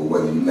still or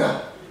whether you're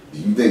not, do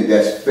you think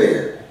that's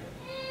fair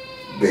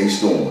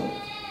based on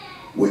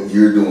what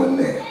you're doing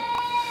now?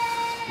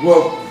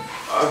 Well,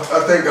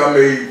 I think I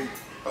made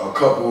a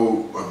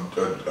couple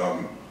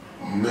of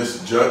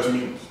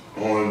misjudgments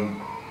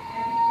on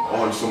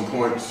some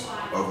points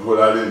of what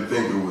I didn't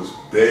think it was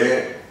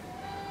bad,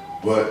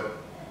 but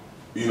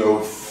you know,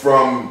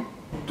 from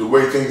the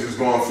way things is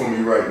going for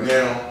me right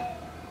now,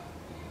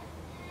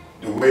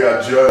 the way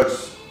I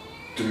judge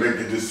to make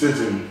the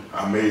decision,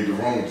 I made the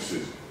wrong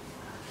decision,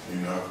 you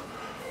know.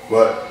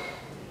 But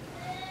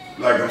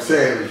like I'm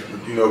saying,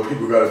 you know,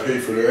 people got to pay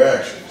for their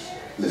actions.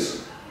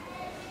 Listen,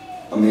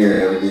 I'm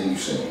hearing everything you're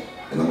saying,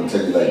 and I'm gonna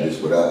tell you like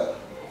this, without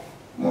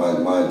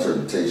my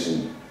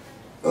interpretation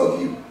of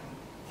you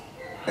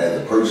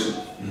as a person,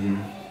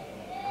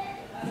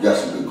 you got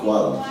some good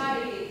qualities,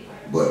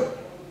 but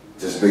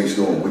just based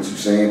on what you're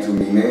saying to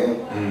me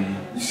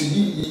now, you see,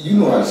 you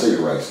know how to say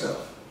the right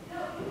stuff.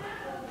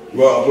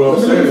 Well, what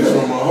I'm saying is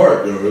from my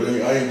heart,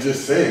 though. I ain't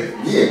just saying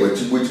it. Yeah, but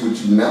what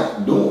you're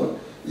not doing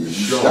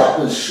is you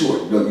stopping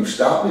short. No, you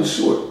stopping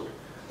short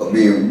of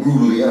being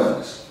brutally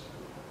honest.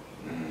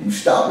 You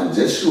stopping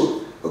just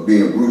short of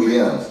being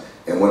brutally honest.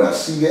 And when I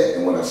see that,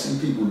 and when I see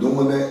people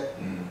doing that,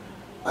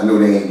 I know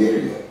they ain't there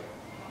yet.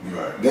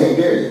 Right. They ain't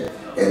there yet.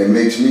 And it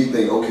makes me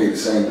think, okay, the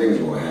same thing's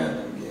gonna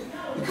happen again.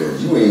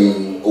 Because you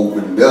ain't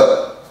opened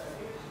up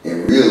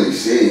and really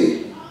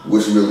said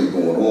what's really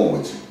going on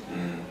with you.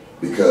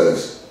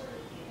 Because,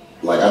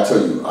 like I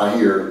tell you, I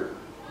hear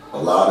a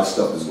lot of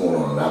stuff that's going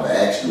on, and I've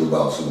asked you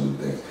about some of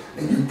the things,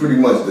 and you pretty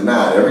much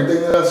denied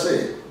everything that I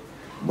said.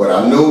 But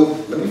I know,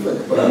 let me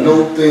finish, but I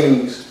know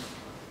things,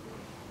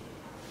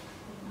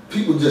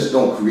 people just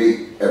don't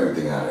create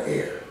everything out of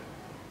air.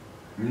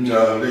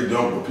 No, they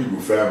don't, but people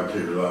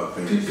fabricate a lot of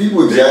things.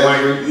 People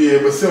exaggerate.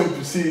 Yeah, but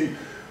see,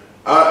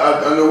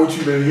 I know what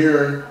you've been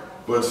hearing,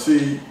 but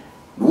see.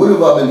 What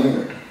have I been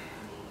hearing?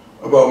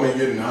 About me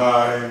getting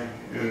high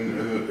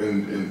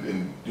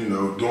and you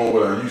know, doing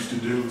what I used to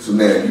do. So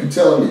now you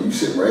telling me, you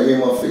sitting right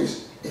here in my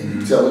face, and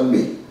you telling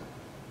me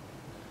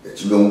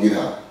that you don't get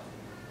high.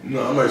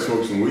 No, I might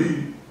smoke some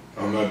weed.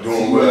 I'm not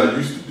doing what I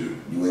used to do.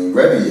 You ain't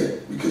ready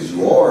yet, because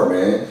you are,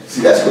 man.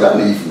 See, that's what I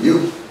need from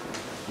you.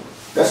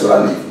 That's what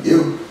I need from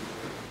you.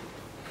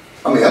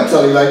 I mean, I'm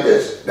telling you like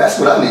this. That's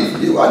what I need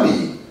from you.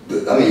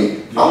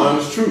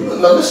 It's true.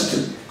 No, listen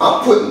to me.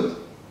 I'm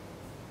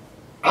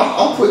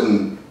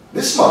putting,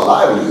 this is my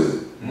livelihood.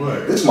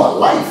 Right. This is my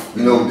life.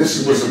 You know, this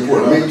is what's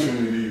important to me.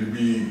 Opportunity to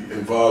be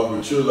involved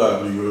with your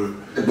livelihood.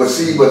 But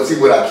see,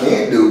 what I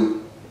can't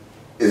do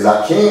is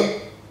I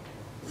can't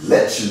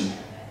let you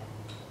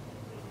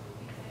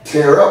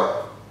tear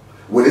up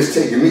what it's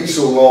taking me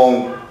so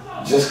long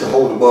just to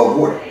hold above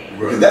water.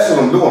 Right. That's what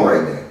I'm doing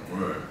right now.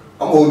 Right.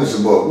 I'm holding this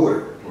above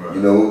water. Right.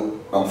 You know,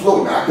 I'm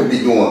floating. I could be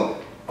doing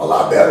a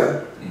lot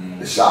better.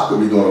 The shop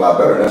could be doing a lot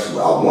better. That's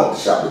what I want the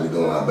shop to be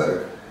doing a lot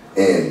better.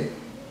 And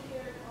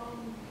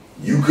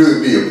you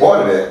could be a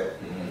part of that,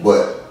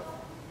 but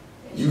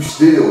you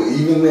still,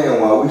 even now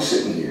while we're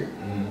sitting here,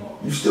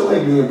 you still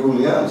ain't being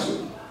brutally honest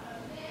with me.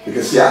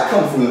 Because see, I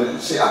come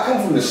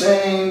from the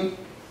same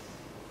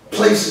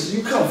places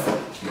you come from.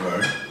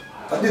 Right.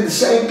 I did the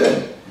same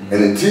thing.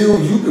 And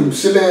until you can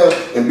sit down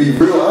and be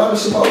real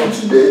honest about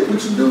what you did,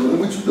 what you do, and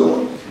what you're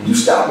doing, you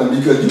stopping,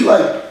 because you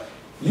like,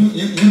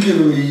 you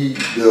giving me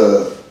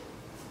the,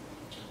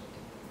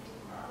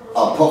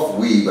 I puff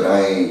weed, but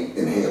I ain't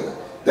inhaling.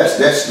 That's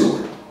that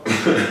story.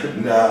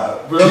 Nah,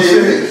 but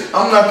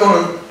I'm not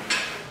gonna,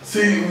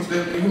 see,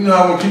 you know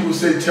how when people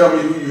say, tell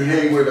me who you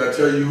hang with, I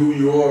tell you who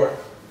you are?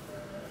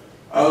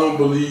 I don't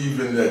believe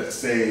in that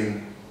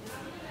saying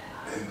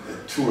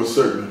to a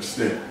certain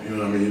extent, you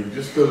know what I mean?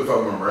 Just because if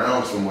I'm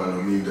around someone,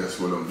 I mean that's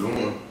what I'm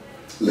doing.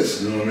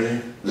 Listen. You know what I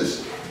mean?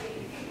 Listen.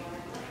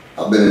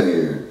 I've been in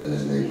here in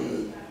this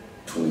neighborhood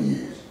 20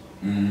 years.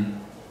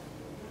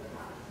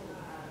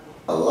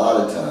 A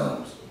lot of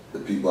times, the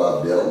people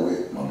I've dealt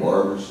with, my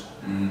barbers,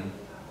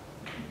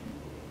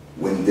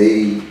 when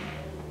they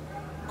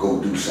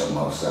go do something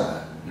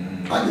outside,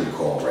 I get a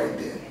call right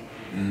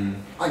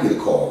then. I get a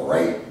call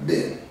right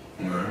then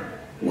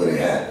when it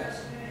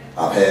happens.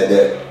 I've had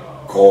that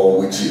call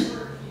with you.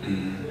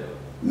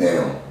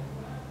 Now,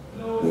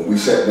 when we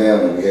sat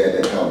down and we had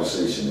that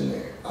conversation in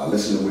there, I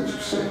listened to what you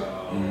said.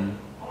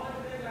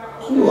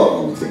 knew I was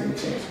gonna be taking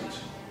a chance with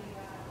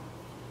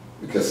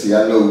you. Because see,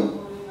 I know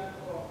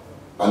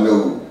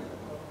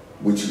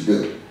what you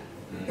do.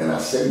 And I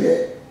say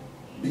that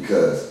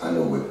because I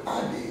know what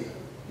I did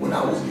when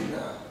I was getting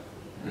out.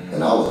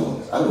 And I was doing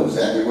this. I know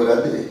exactly what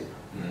I did.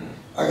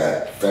 I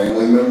got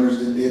family members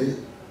that did it.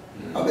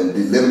 I've been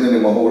living in it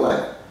my whole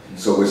life.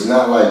 So it's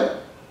not like,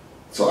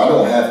 so I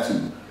don't have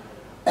to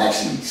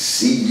actually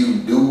see you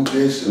do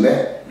this and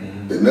that.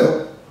 But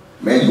no,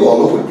 man, you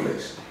all over the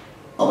place.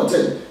 I'm gonna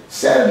tell you,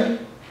 Saturday,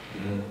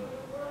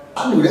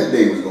 I knew that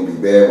day was gonna be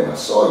bad when I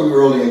saw you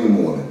early in the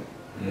morning,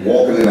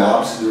 walking in the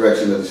opposite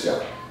direction of the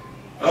shop.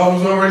 I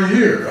was already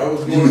here.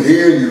 You was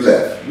here and you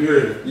left.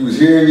 Yeah. You was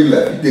here and you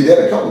left. You did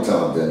that a couple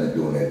times down there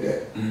doing that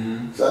day.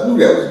 So I knew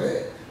that was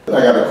bad. Then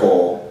I got a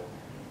call.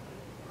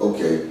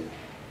 Okay,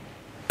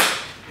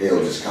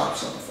 Hale just copped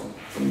something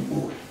from the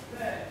board.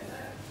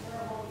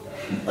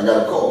 I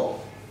got a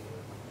call.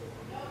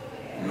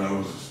 And I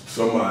was,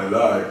 somebody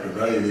lied because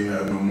I didn't even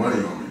have no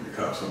money on me to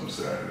cop something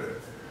Saturday.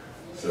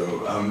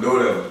 So I know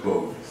that was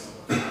bogus.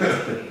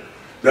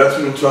 That's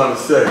what I'm trying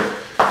to say.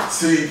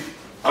 See,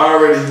 I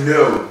already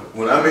know,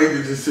 when I made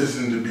the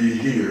decision to be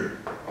here,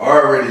 I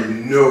already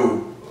know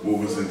what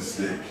was at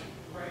stake.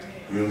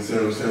 You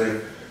understand what I'm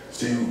saying?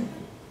 See,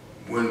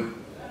 when,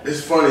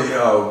 it's funny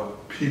how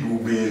people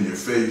be in your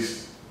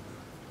face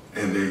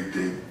and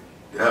they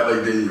act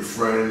like they're your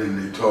friend and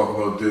they talk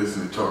about this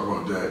and they talk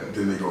about that, and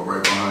then they go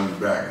right behind your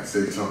back and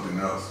say something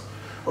else.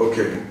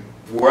 Okay,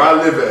 where I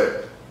live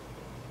at,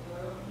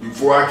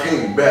 before I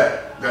came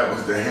back, that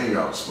was the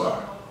hangout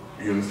spot.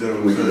 You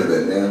understand what I'm saying? Where you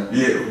live at now?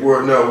 Yeah,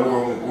 where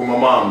my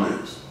mom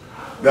lives.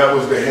 That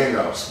was the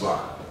hangout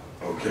spot.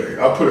 Okay,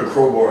 I put a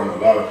crowbar in a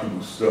lot of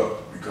people's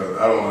stuff because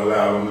I don't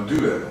allow them to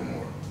do that no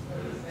more.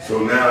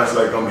 So now it's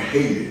like I'm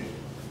hated,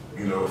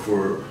 you know,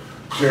 for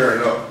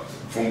clearing up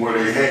from where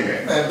they hang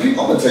at. Man,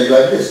 people, I'm gonna tell you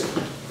like this.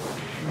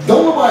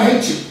 Don't nobody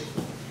hate you.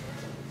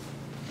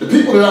 The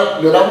people that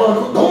I run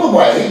across, don't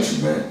nobody hate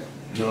you, man.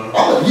 No.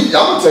 I'm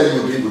gonna tell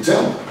you what people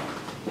tell me.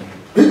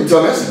 People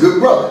tell me that's a good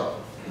brother.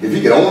 If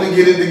he can only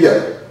get it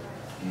together.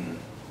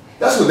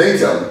 That's what they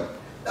tell me.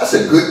 That's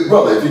a good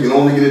brother if he can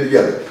only get it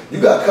together. You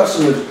got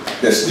customers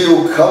that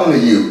still come to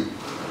you,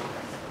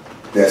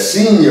 that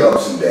seen your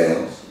ups and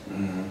downs,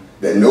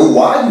 that know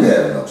why you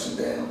having ups and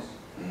downs,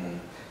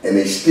 and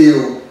they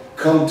still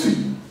come to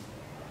you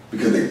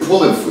because they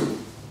pulling for you.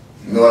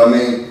 You know what I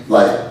mean?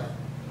 Like,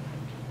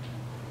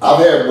 I've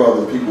had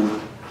brothers,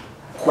 people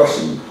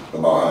question me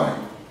about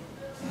hiring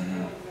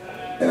me.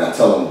 And I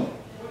tell them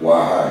why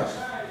I hired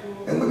you.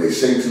 And what they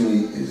say to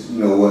me is,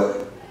 you know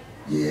what?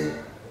 Yeah,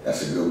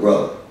 that's a good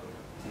brother.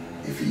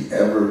 If he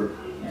ever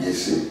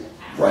gets it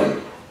right,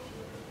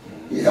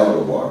 he a hell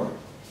of a barber.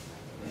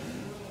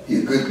 He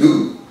a good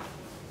dude.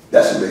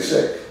 That's what they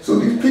say. So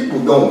these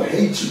people don't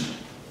hate you.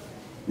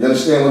 You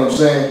understand what I'm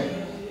saying?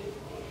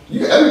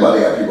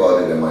 Everybody got people out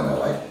there that might not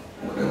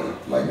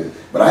like this.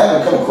 But I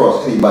haven't come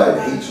across anybody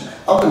that hates you.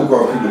 I've come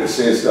across people that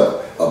say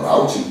stuff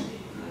about you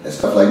and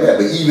stuff like that.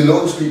 But even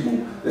those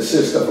people that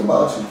say stuff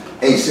about you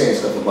ain't saying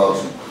stuff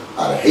about you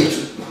out of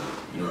hatred.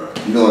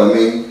 You know what I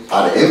mean?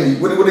 Out of envy.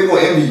 What are they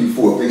going to envy you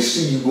for if they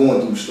see you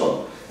going through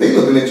struggle? They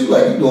looking at you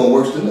like you're doing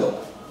worse than them.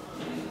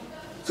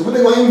 So what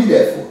they going to envy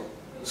that for?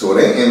 So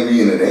it ain't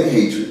envy and it ain't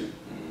hatred.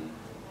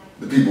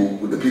 The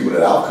people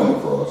that I've come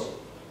across.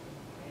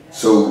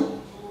 So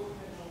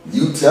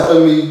you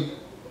telling me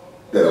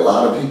that a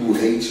lot of people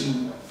hate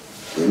you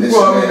in this?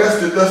 Well, I mean, that's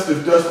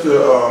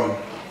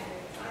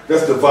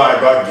the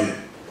vibe I get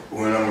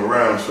when I'm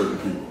around certain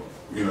people.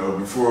 You know,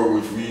 before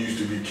which we used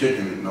to be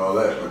kicking it and all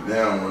that, but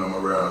now when I'm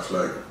around, it's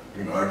like,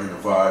 you know, I get a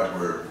vibe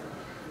where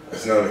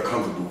it's not a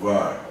comfortable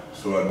vibe.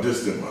 So I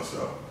distance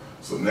myself.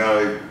 So now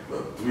the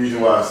reason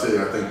why I say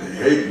I think they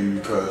hate me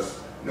because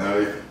now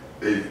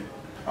they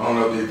I don't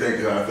know if they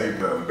think that I think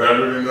that I'm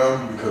better than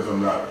them because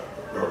I'm not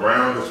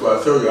around. That's why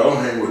I tell you, I don't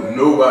hang with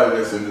nobody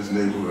that's in this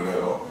neighborhood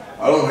at all.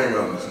 I don't hang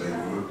out in this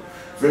neighborhood.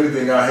 If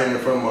anything, I hang in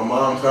front of my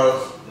mom's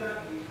house,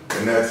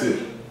 and that's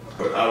it.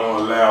 But I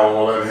don't allow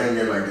all that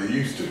hanging like they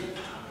used to.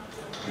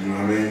 You know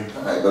what I mean?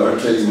 All right, but I'm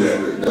tell you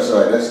what, that's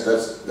all right.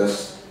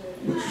 That's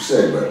what you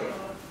say, but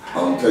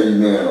I'm tell you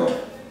now,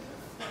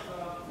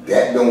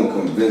 that don't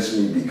convince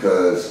me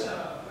because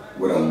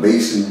what I'm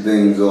basing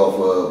things off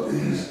of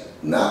is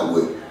not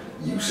what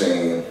you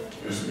saying.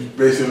 It's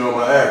basing on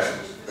my actions.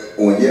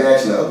 On your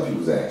action, other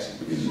people's actions,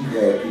 because you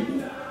had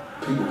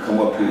people come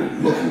up here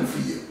looking for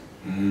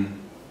you.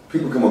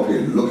 People come up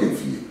here looking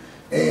for you,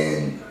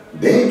 and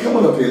they ain't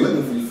coming up here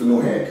looking for you for no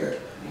haircut.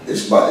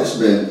 It's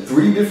been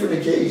 3 different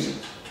occasions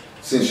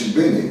since you've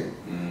been here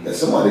that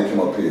somebody come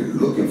up here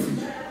looking for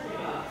you.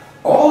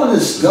 All of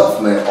this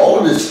stuff, man, all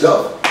of this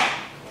stuff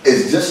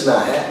is just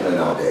not happening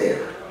out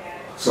there.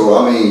 So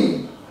I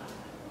mean,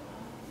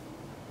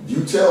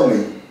 you tell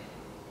me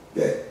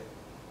that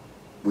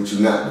what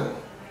you're not doing.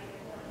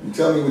 You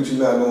tell me what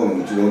you're not doing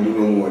and what you don't do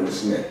no more and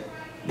this and that.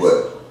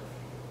 But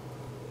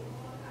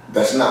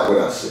that's not what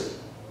I see.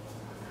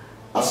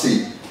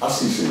 I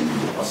see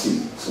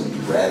some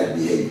erratic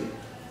behavior.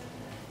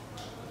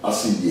 I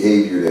see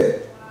behavior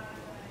that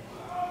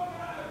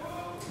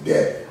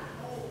that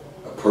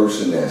a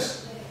person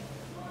that's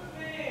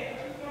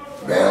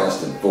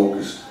balanced and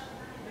focused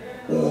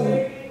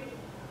on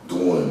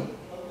doing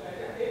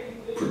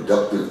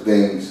productive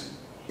things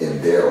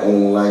in their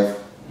own life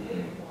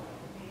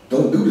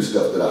don't do the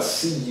stuff that I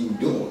see you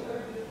doing.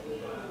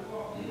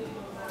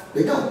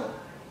 They don't.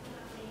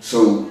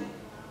 So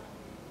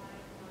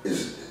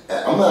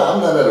I'm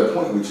not at a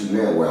point with you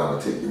now where I'm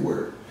gonna take your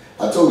word.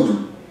 I told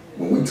you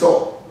when we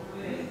talk,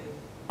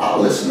 I'll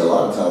listen a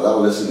lot of times.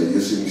 I'll listen and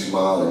you see me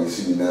smile and you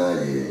see me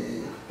nod. Yeah.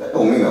 That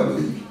don't mean I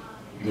believe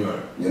you.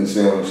 Right. You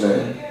understand what I'm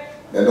saying?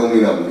 That don't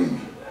mean I believe you.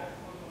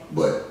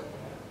 But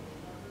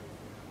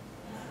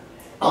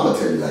I'm gonna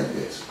tell you like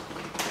this,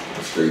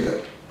 straight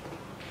up.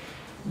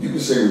 You can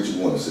say what you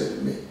want to say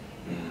to me,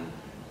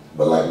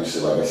 but like I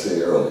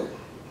said earlier,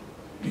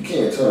 you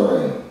can't turn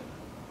around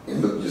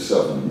and look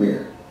yourself in the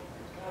mirror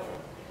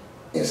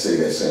and say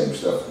that same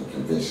stuff and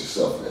convince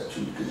yourself that's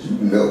true, because you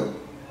know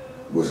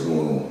what's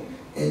going on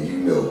and you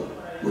know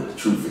what the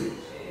truth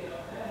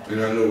is.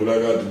 And I know what I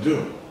got to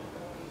do.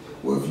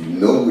 Well, if you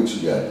know what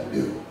you got to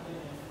do,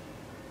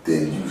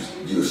 then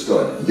you'll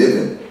start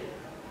living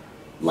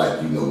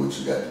like you know what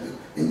you got to do,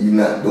 and you're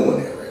not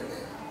doing that right now.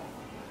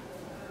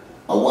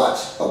 I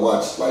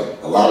watched like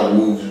a lot of the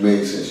moves you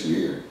made since you're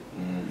here.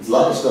 There's a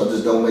lot of stuff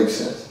just don't make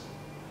sense.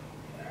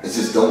 It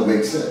just don't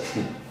make sense.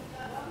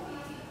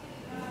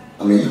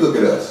 I mean, you look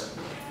at us.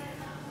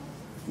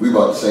 We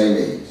about the same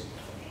age.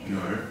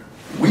 Right.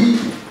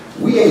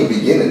 We ain't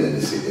beginning in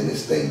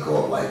this thing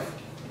called life.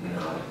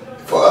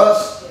 For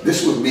us,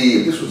 this would be,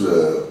 if this was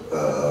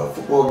a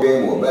football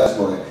game or a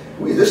basketball game,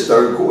 this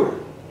third quarter.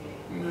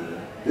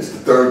 This is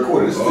the third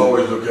quarter. I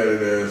always look at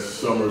it as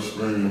summer,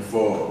 spring, and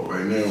fall.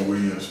 Right now, we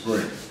in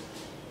spring.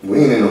 We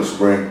ain't in no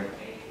spring.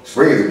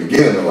 Spring is the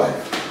beginning of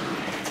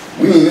life.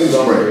 We ain't in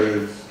Summer spring.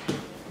 is,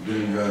 then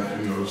you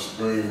got,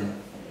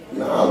 spring.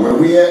 Nah, where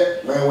we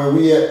at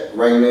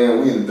right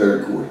now, we in the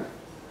third quarter.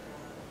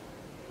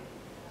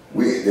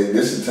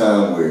 This is a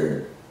time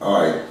where,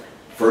 all right,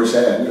 first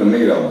half, we done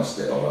made all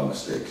our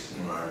mistakes.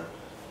 Right.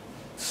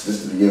 This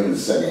is the beginning of the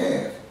second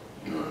half.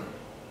 Right.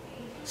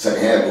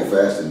 Second half go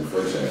faster than the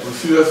first half. Well,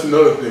 see, that's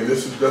another thing.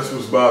 That's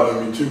what's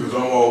bothering me too, because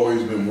I've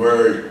always been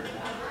worried.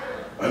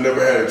 I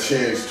never had a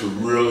chance to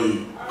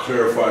really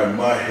clarify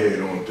my head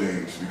on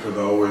things because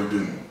I always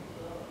been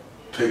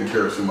taking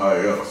care of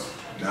somebody else.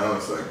 Now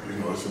it's like,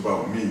 it's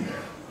about me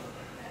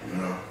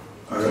now.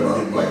 I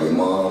gotta get Like your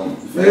mom?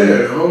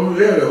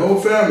 the whole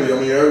family. I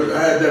mean,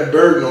 I had that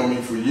burden on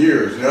me for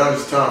years. Now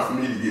it's time for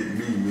me to get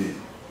me.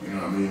 You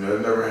know what I mean? I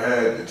never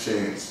had the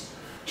chance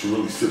to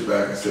really sit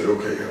back and say,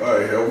 okay, all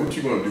right, hell, what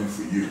you gonna do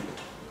for you?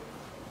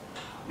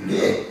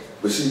 Yeah,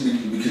 but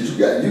see, because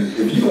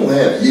if you don't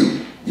have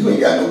you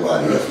ain't got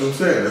nobody else. That's what I'm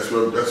saying.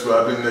 That's what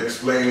I've been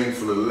explaining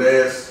for the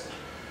last.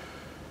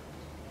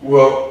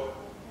 Well,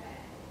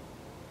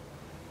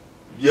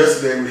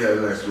 yesterday we had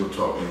a nice little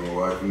talk with my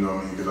wife. You know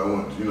what I mean? Because I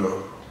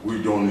want,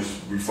 we're doing this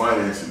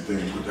refinancing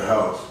thing with the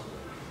house.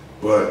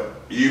 But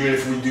even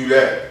if we do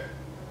that,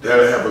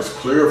 that'll have us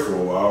clear for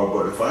a while.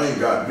 But if I ain't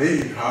got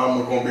me, how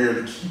am I gonna be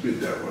able to keep it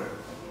that way?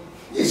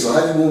 Yeah, so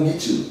how you gonna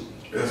get you?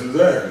 That's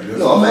exactly.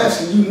 No, I'm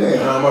asking you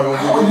now. How am I gonna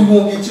How are you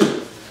gonna get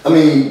you? I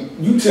mean,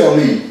 you tell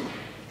me.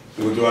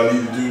 What do I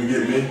need to do to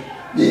get me?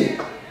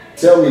 Yeah.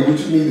 Tell me what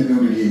you need to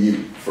do to get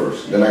you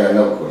first. Then I got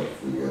another question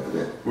for you after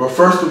that. Well,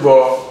 first of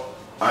all,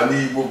 I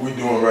need what we're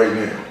doing right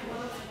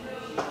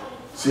now.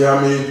 See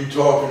how me and you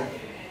talking?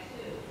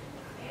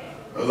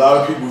 A lot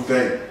of people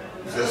think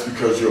just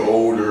because you're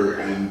older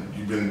and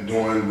you've been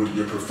doing with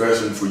your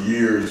profession for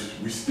years,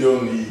 we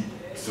still need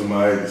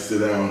somebody to sit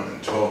down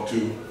and talk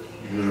to.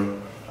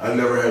 I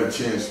never had a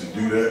chance to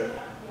do that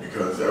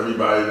because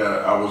everybody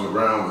that I was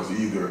around was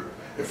either,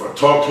 if I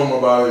talked to them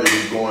about it,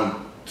 it was going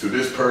to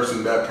this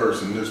person, that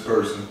person, this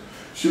person.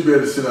 Should be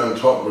able to sit down and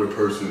talk with a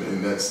person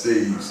and that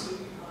stays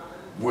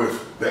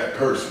with that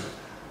person.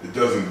 It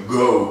doesn't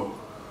go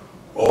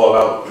all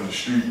out in the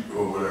street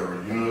or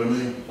whatever, you know what I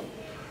mean?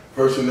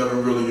 Person never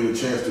really get a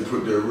chance to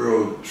put their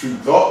real true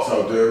thoughts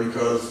out there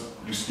because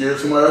you're scared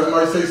somebody else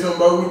might say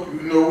something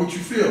about what you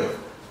feel.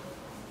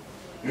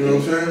 You know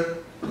what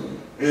I'm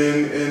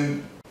saying?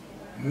 And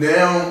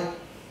now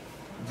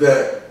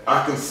that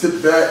I can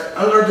sit back,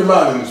 I learned a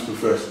lot in this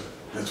profession.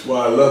 That's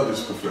why I love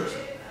this profession.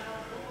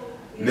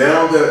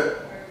 Now that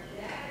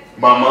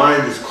my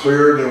mind is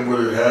clearer than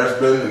what it has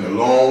been in a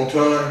long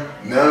time,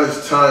 now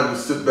it's time to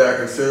sit back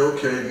and say,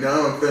 okay,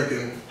 now I'm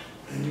thinking,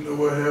 and you know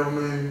what, hell,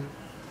 man?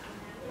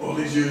 All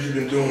these years you've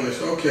been doing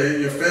this, okay,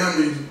 your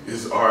family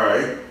is all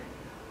right.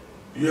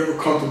 You have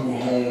a comfortable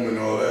home and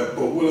all that,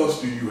 but what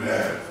else do you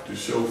have to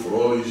show for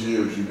all these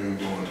years you've been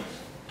doing this?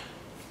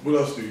 What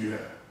else do you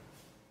have?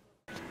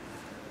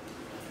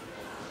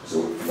 So,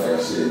 like I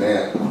said,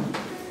 now,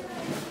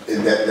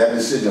 that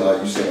decision,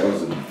 like you said, that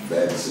was a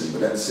bad decision,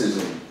 but that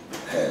decision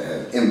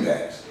had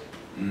impacts.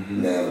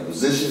 Now, the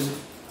position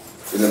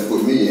that they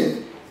put me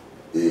in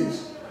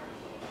is,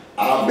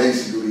 I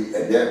basically,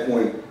 at that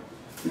point,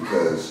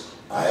 because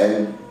I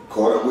hadn't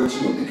caught up with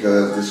you and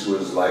because this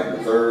was like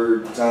the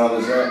third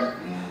time this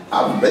happened,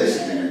 I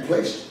basically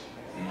replaced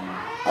him.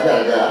 I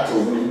got a guy, I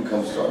told him he can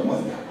come start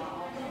Monday.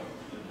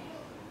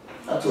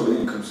 I told him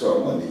he can come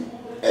start Monday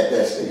at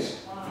that station.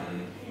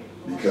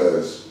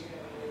 Because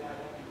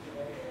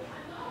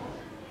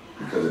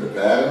of the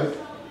pattern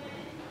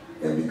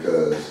and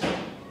because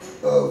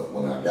of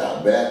when I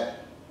got back,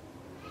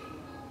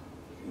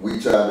 we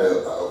tried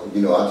to, I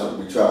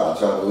tried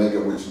to link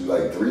up with you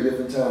like 3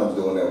 different times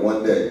during that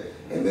one day.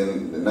 And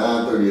then at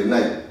 9:30 at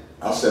night,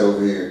 I sat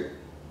over here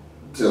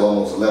till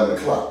almost 11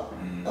 o'clock.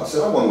 I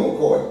said, I wasn't gonna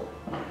call you.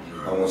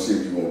 I want to see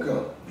if you gonna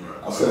come.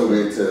 I sat over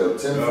here till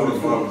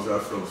 10:44. I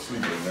fell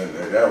asleep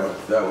and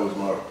that was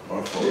my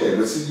fault. Yeah,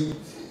 but see,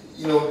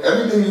 you know,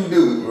 everything you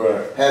do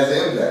has an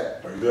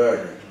impact.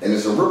 Exactly. And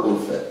it's a ripple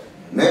effect.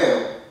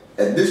 Now,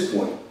 at this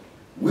point,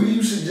 what do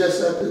you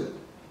suggest I do?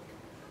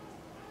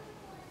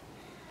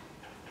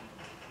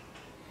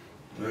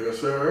 Like I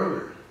said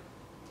earlier,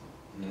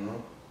 you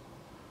know.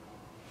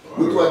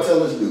 What do I tell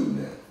this dude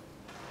now?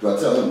 Do I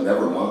tell him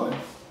never mind?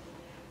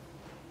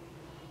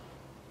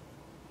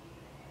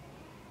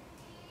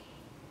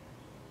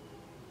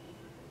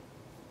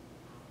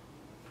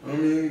 I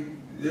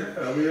mean, yeah,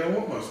 I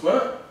want my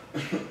spot.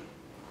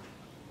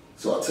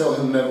 So I tell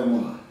him never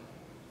mind.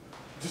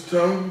 Just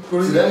tell him.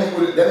 See, that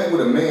ain't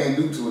what a man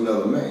do to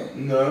another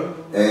man. No.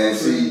 And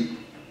see,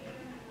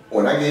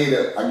 when I gave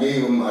a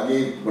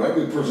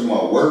person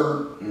my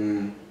word,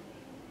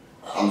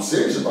 I'm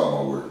serious about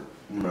my word.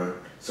 Right.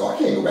 So I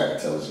can't go back and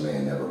tell this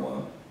man never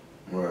mind.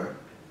 Right.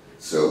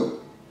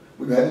 So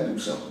we had to do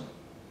something.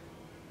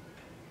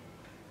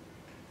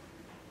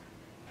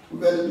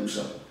 We had to do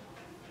something.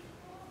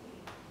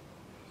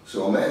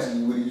 So I'm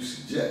asking you, what do you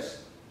suggest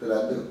that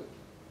I do?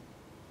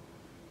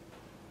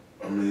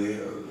 I mean,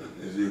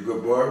 is he a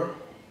good barber?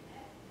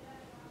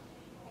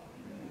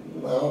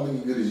 I don't think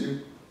he's good as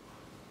you.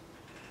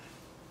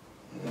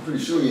 I'm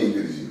pretty sure he ain't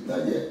good as you.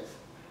 Not yet.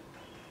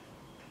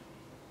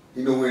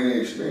 He nowhere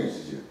near experienced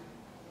as you.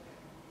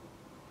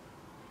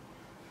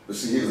 But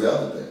see, here's the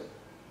other thing.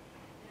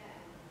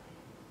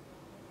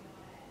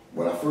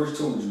 When I first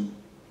told you,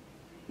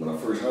 when I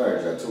first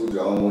hired you, I told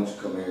you I don't want you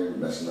to come here and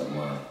messing up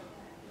my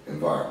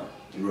environment.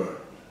 Right.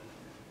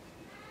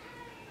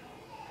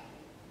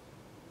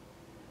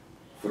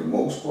 For the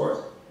most part,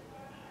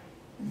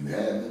 you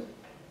haven't.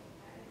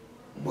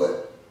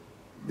 But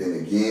then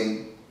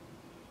again,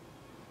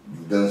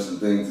 you've done some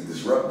things to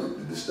disrupt it,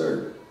 to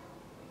disturb it.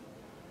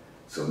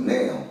 So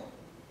now,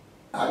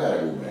 I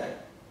gotta go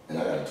back and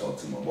I gotta talk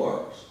to my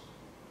barbers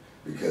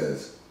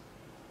because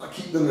I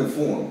keep them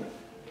informed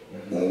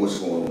on what's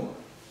going on.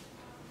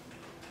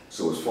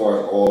 So as far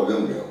as all of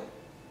them go,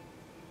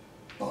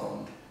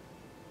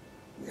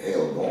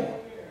 Hale gone.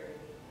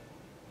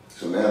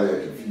 So now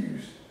they're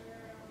confused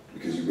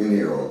because you've been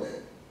here all day.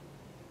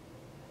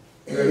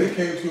 And Yeah, they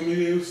came to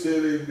me and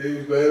said they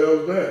was glad I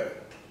was back.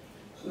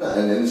 Nah,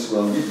 and this is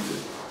what I'm getting to.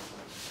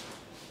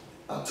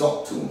 I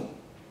talked to them.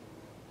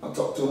 I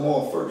talked to them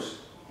all first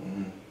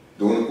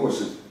during the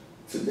course of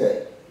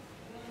today.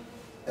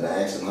 And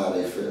I asked them how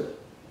they feel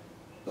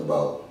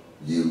about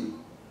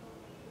you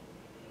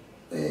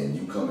and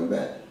you coming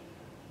back.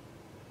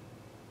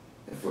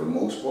 And for the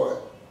most part,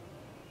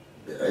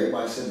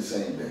 everybody said the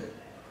same thing.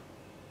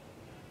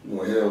 You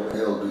know,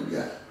 Hale good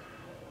guy.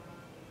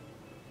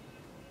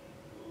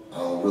 I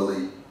don't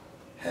really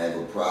have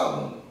a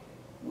problem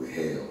with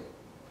Hale,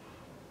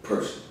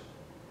 personally.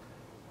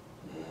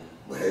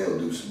 But Hale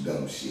do some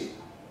dumb shit.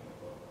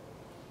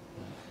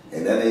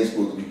 And that ain't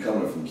supposed to be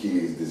coming from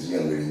kids that's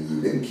younger than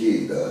you. Them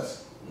kids to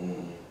us.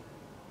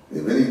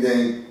 If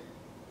anything,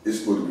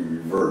 it's supposed to be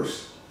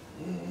reversed.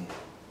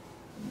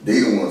 They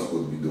the ones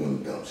supposed to be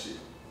doing the dumb shit.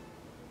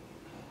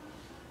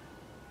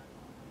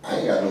 I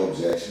ain't got no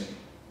objection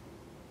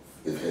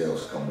if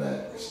Hale's come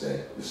back and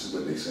stay. This is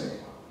what they saying.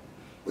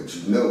 But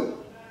you know,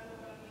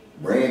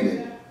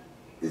 Brandon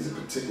is a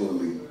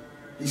particularly,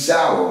 he's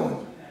sour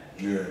on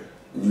you. Yeah.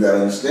 And you gotta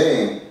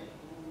understand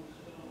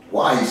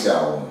why he's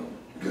sour on you.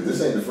 Because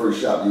this ain't the first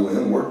shop you and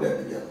him worked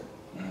at together.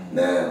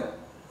 Now,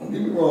 don't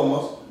get me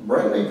wrong,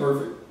 Brandon ain't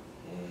perfect.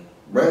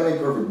 Brandon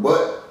ain't perfect,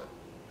 but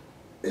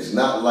it's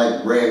not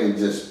like Brandon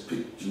just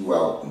picked you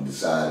out and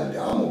decided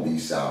that I'm gonna be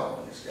sour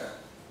on this guy.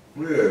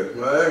 Yeah,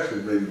 my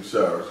actions made him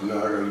sour, so now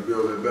I gotta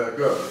build it back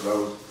up.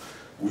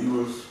 We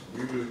was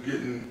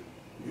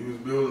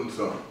building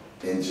something.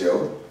 And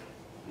Joe,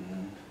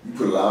 you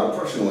put a lot of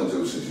pressure on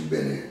Joe since you've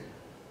been here.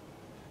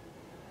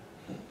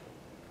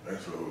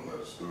 That's a whole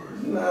nother story.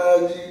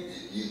 Nah,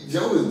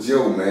 Joe is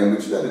Joe, man,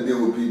 but you gotta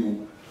deal with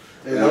people.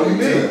 And I'm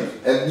me.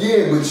 And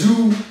yeah, but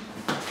you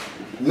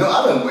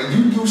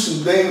do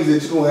some things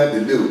that you don't have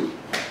to do.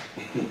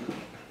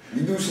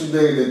 You do some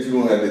things that you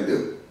don't have to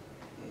do.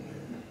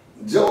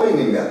 Joe ain't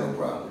even got no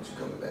problem with you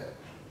coming back.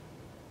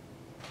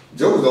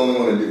 Joe was the only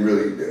one that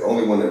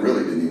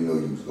really didn't even know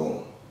you was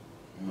going.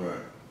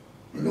 Right.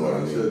 You know what I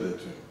mean? said that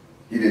to him.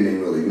 He didn't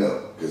even really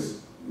know,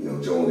 because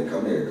Joe only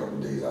come here a couple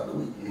of days out the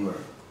week. Right.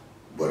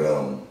 But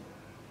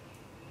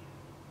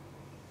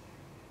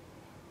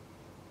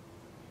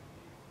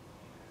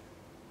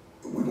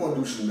we're gonna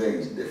do some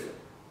things different.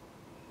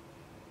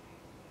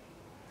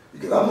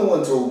 Because I'm the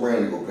one told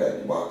Brand to go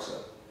pack the box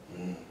up.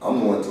 I'm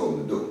the one told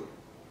him to do it.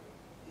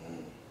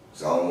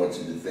 So I don't want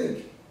you to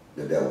think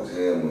that that was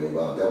him or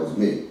anybody. That was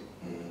me.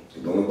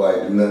 Don't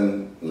nobody do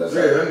nothing unless I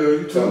know.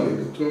 You tell told me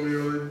me. to. Told me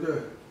all that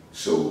day.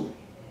 So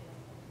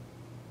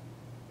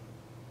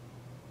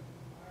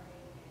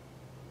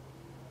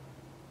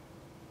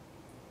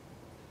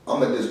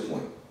I'm at this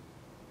point.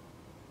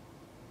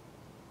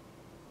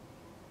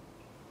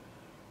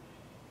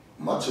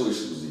 My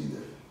choice was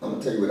either, I'm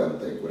gonna tell you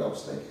what I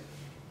was thinking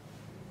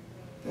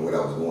and what I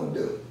was going to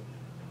do.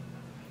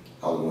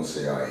 I was going to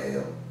say, all right,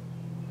 Hale,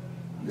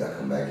 you gotta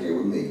come back here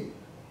with me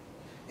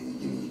and you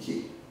give me your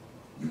key.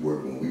 You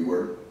work when we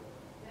work,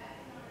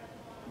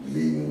 you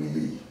leave when we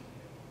leave.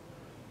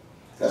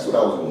 That's what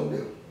I was going to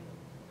do.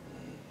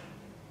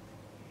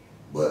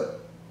 But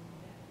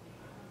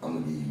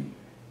I'm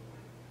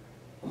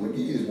gonna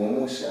give you this one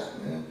more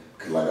shot, man.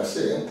 Cause like I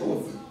said, I'm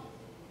pulling for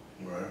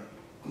you. Right.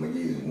 I'm gonna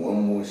give you this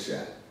one more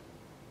shot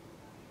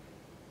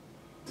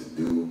to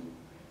do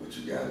what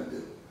you gotta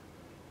do.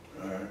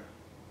 All right.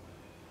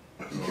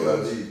 That's all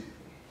I need.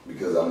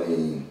 Because I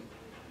mean,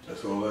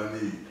 That's all I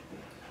need.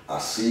 I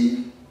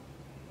see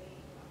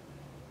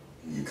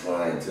your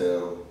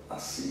clientele, I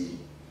see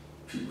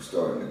people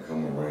starting to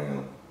come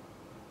around,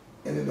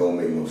 and it don't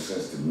make no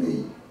sense to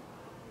me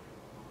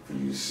for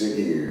you to sit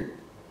here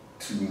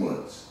 2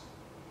 months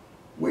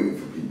waiting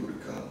for people to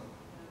come,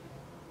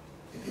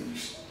 and then you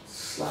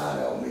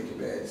slide out, make a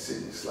bad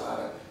decision,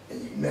 slide out,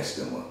 and you mess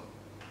them up.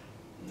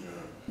 Yeah.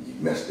 You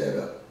messed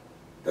that up.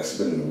 That's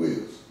spinning the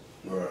wheels.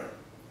 Right.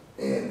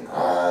 And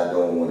I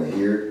don't want to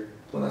hear it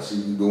when I see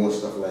you doing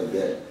stuff like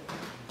that.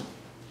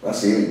 When I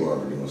see any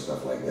barber doing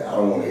stuff like that, I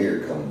don't want to hear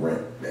it come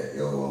rant that,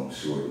 yo, I'm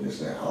short and this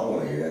and that. I don't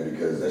want to hear that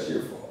because that's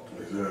your fault.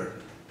 Exactly.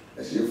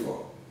 That's your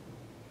fault.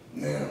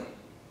 Now,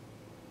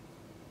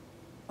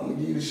 I'm going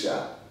to give you the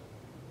shot.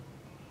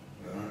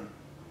 All right.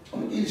 I'm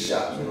going to give you the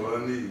shot, That's man. all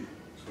I need.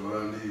 That's all I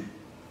need.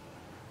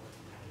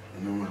 I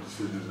know what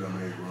decisions I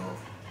made wrong.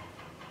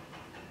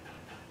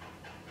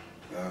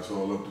 Now it's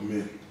all up to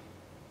me.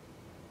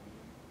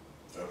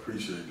 I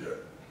appreciate that.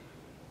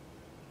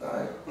 All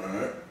right? All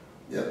right?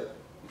 Yep.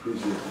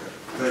 Appreciate that.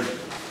 Thank you.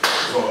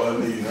 That's all I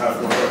need.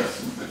 Have to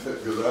rest.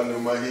 Because I knew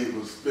my head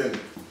was spinning.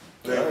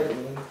 Thank All you. right,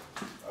 man.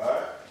 All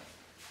right?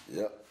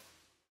 Yep.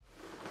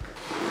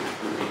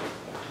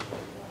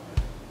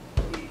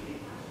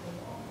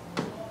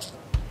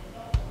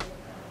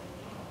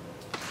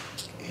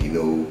 He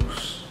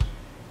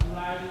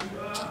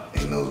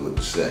knows what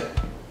to say.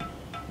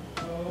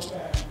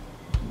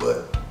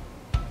 But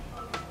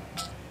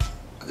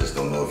I just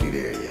don't know if he's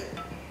there yet.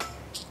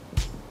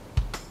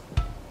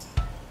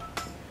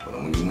 But I'm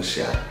gonna give him a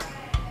shot.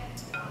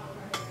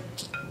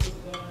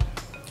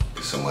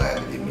 Cause someone had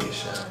to give me a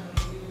shot.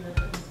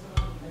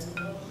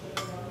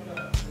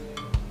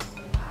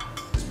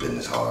 This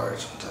business hard.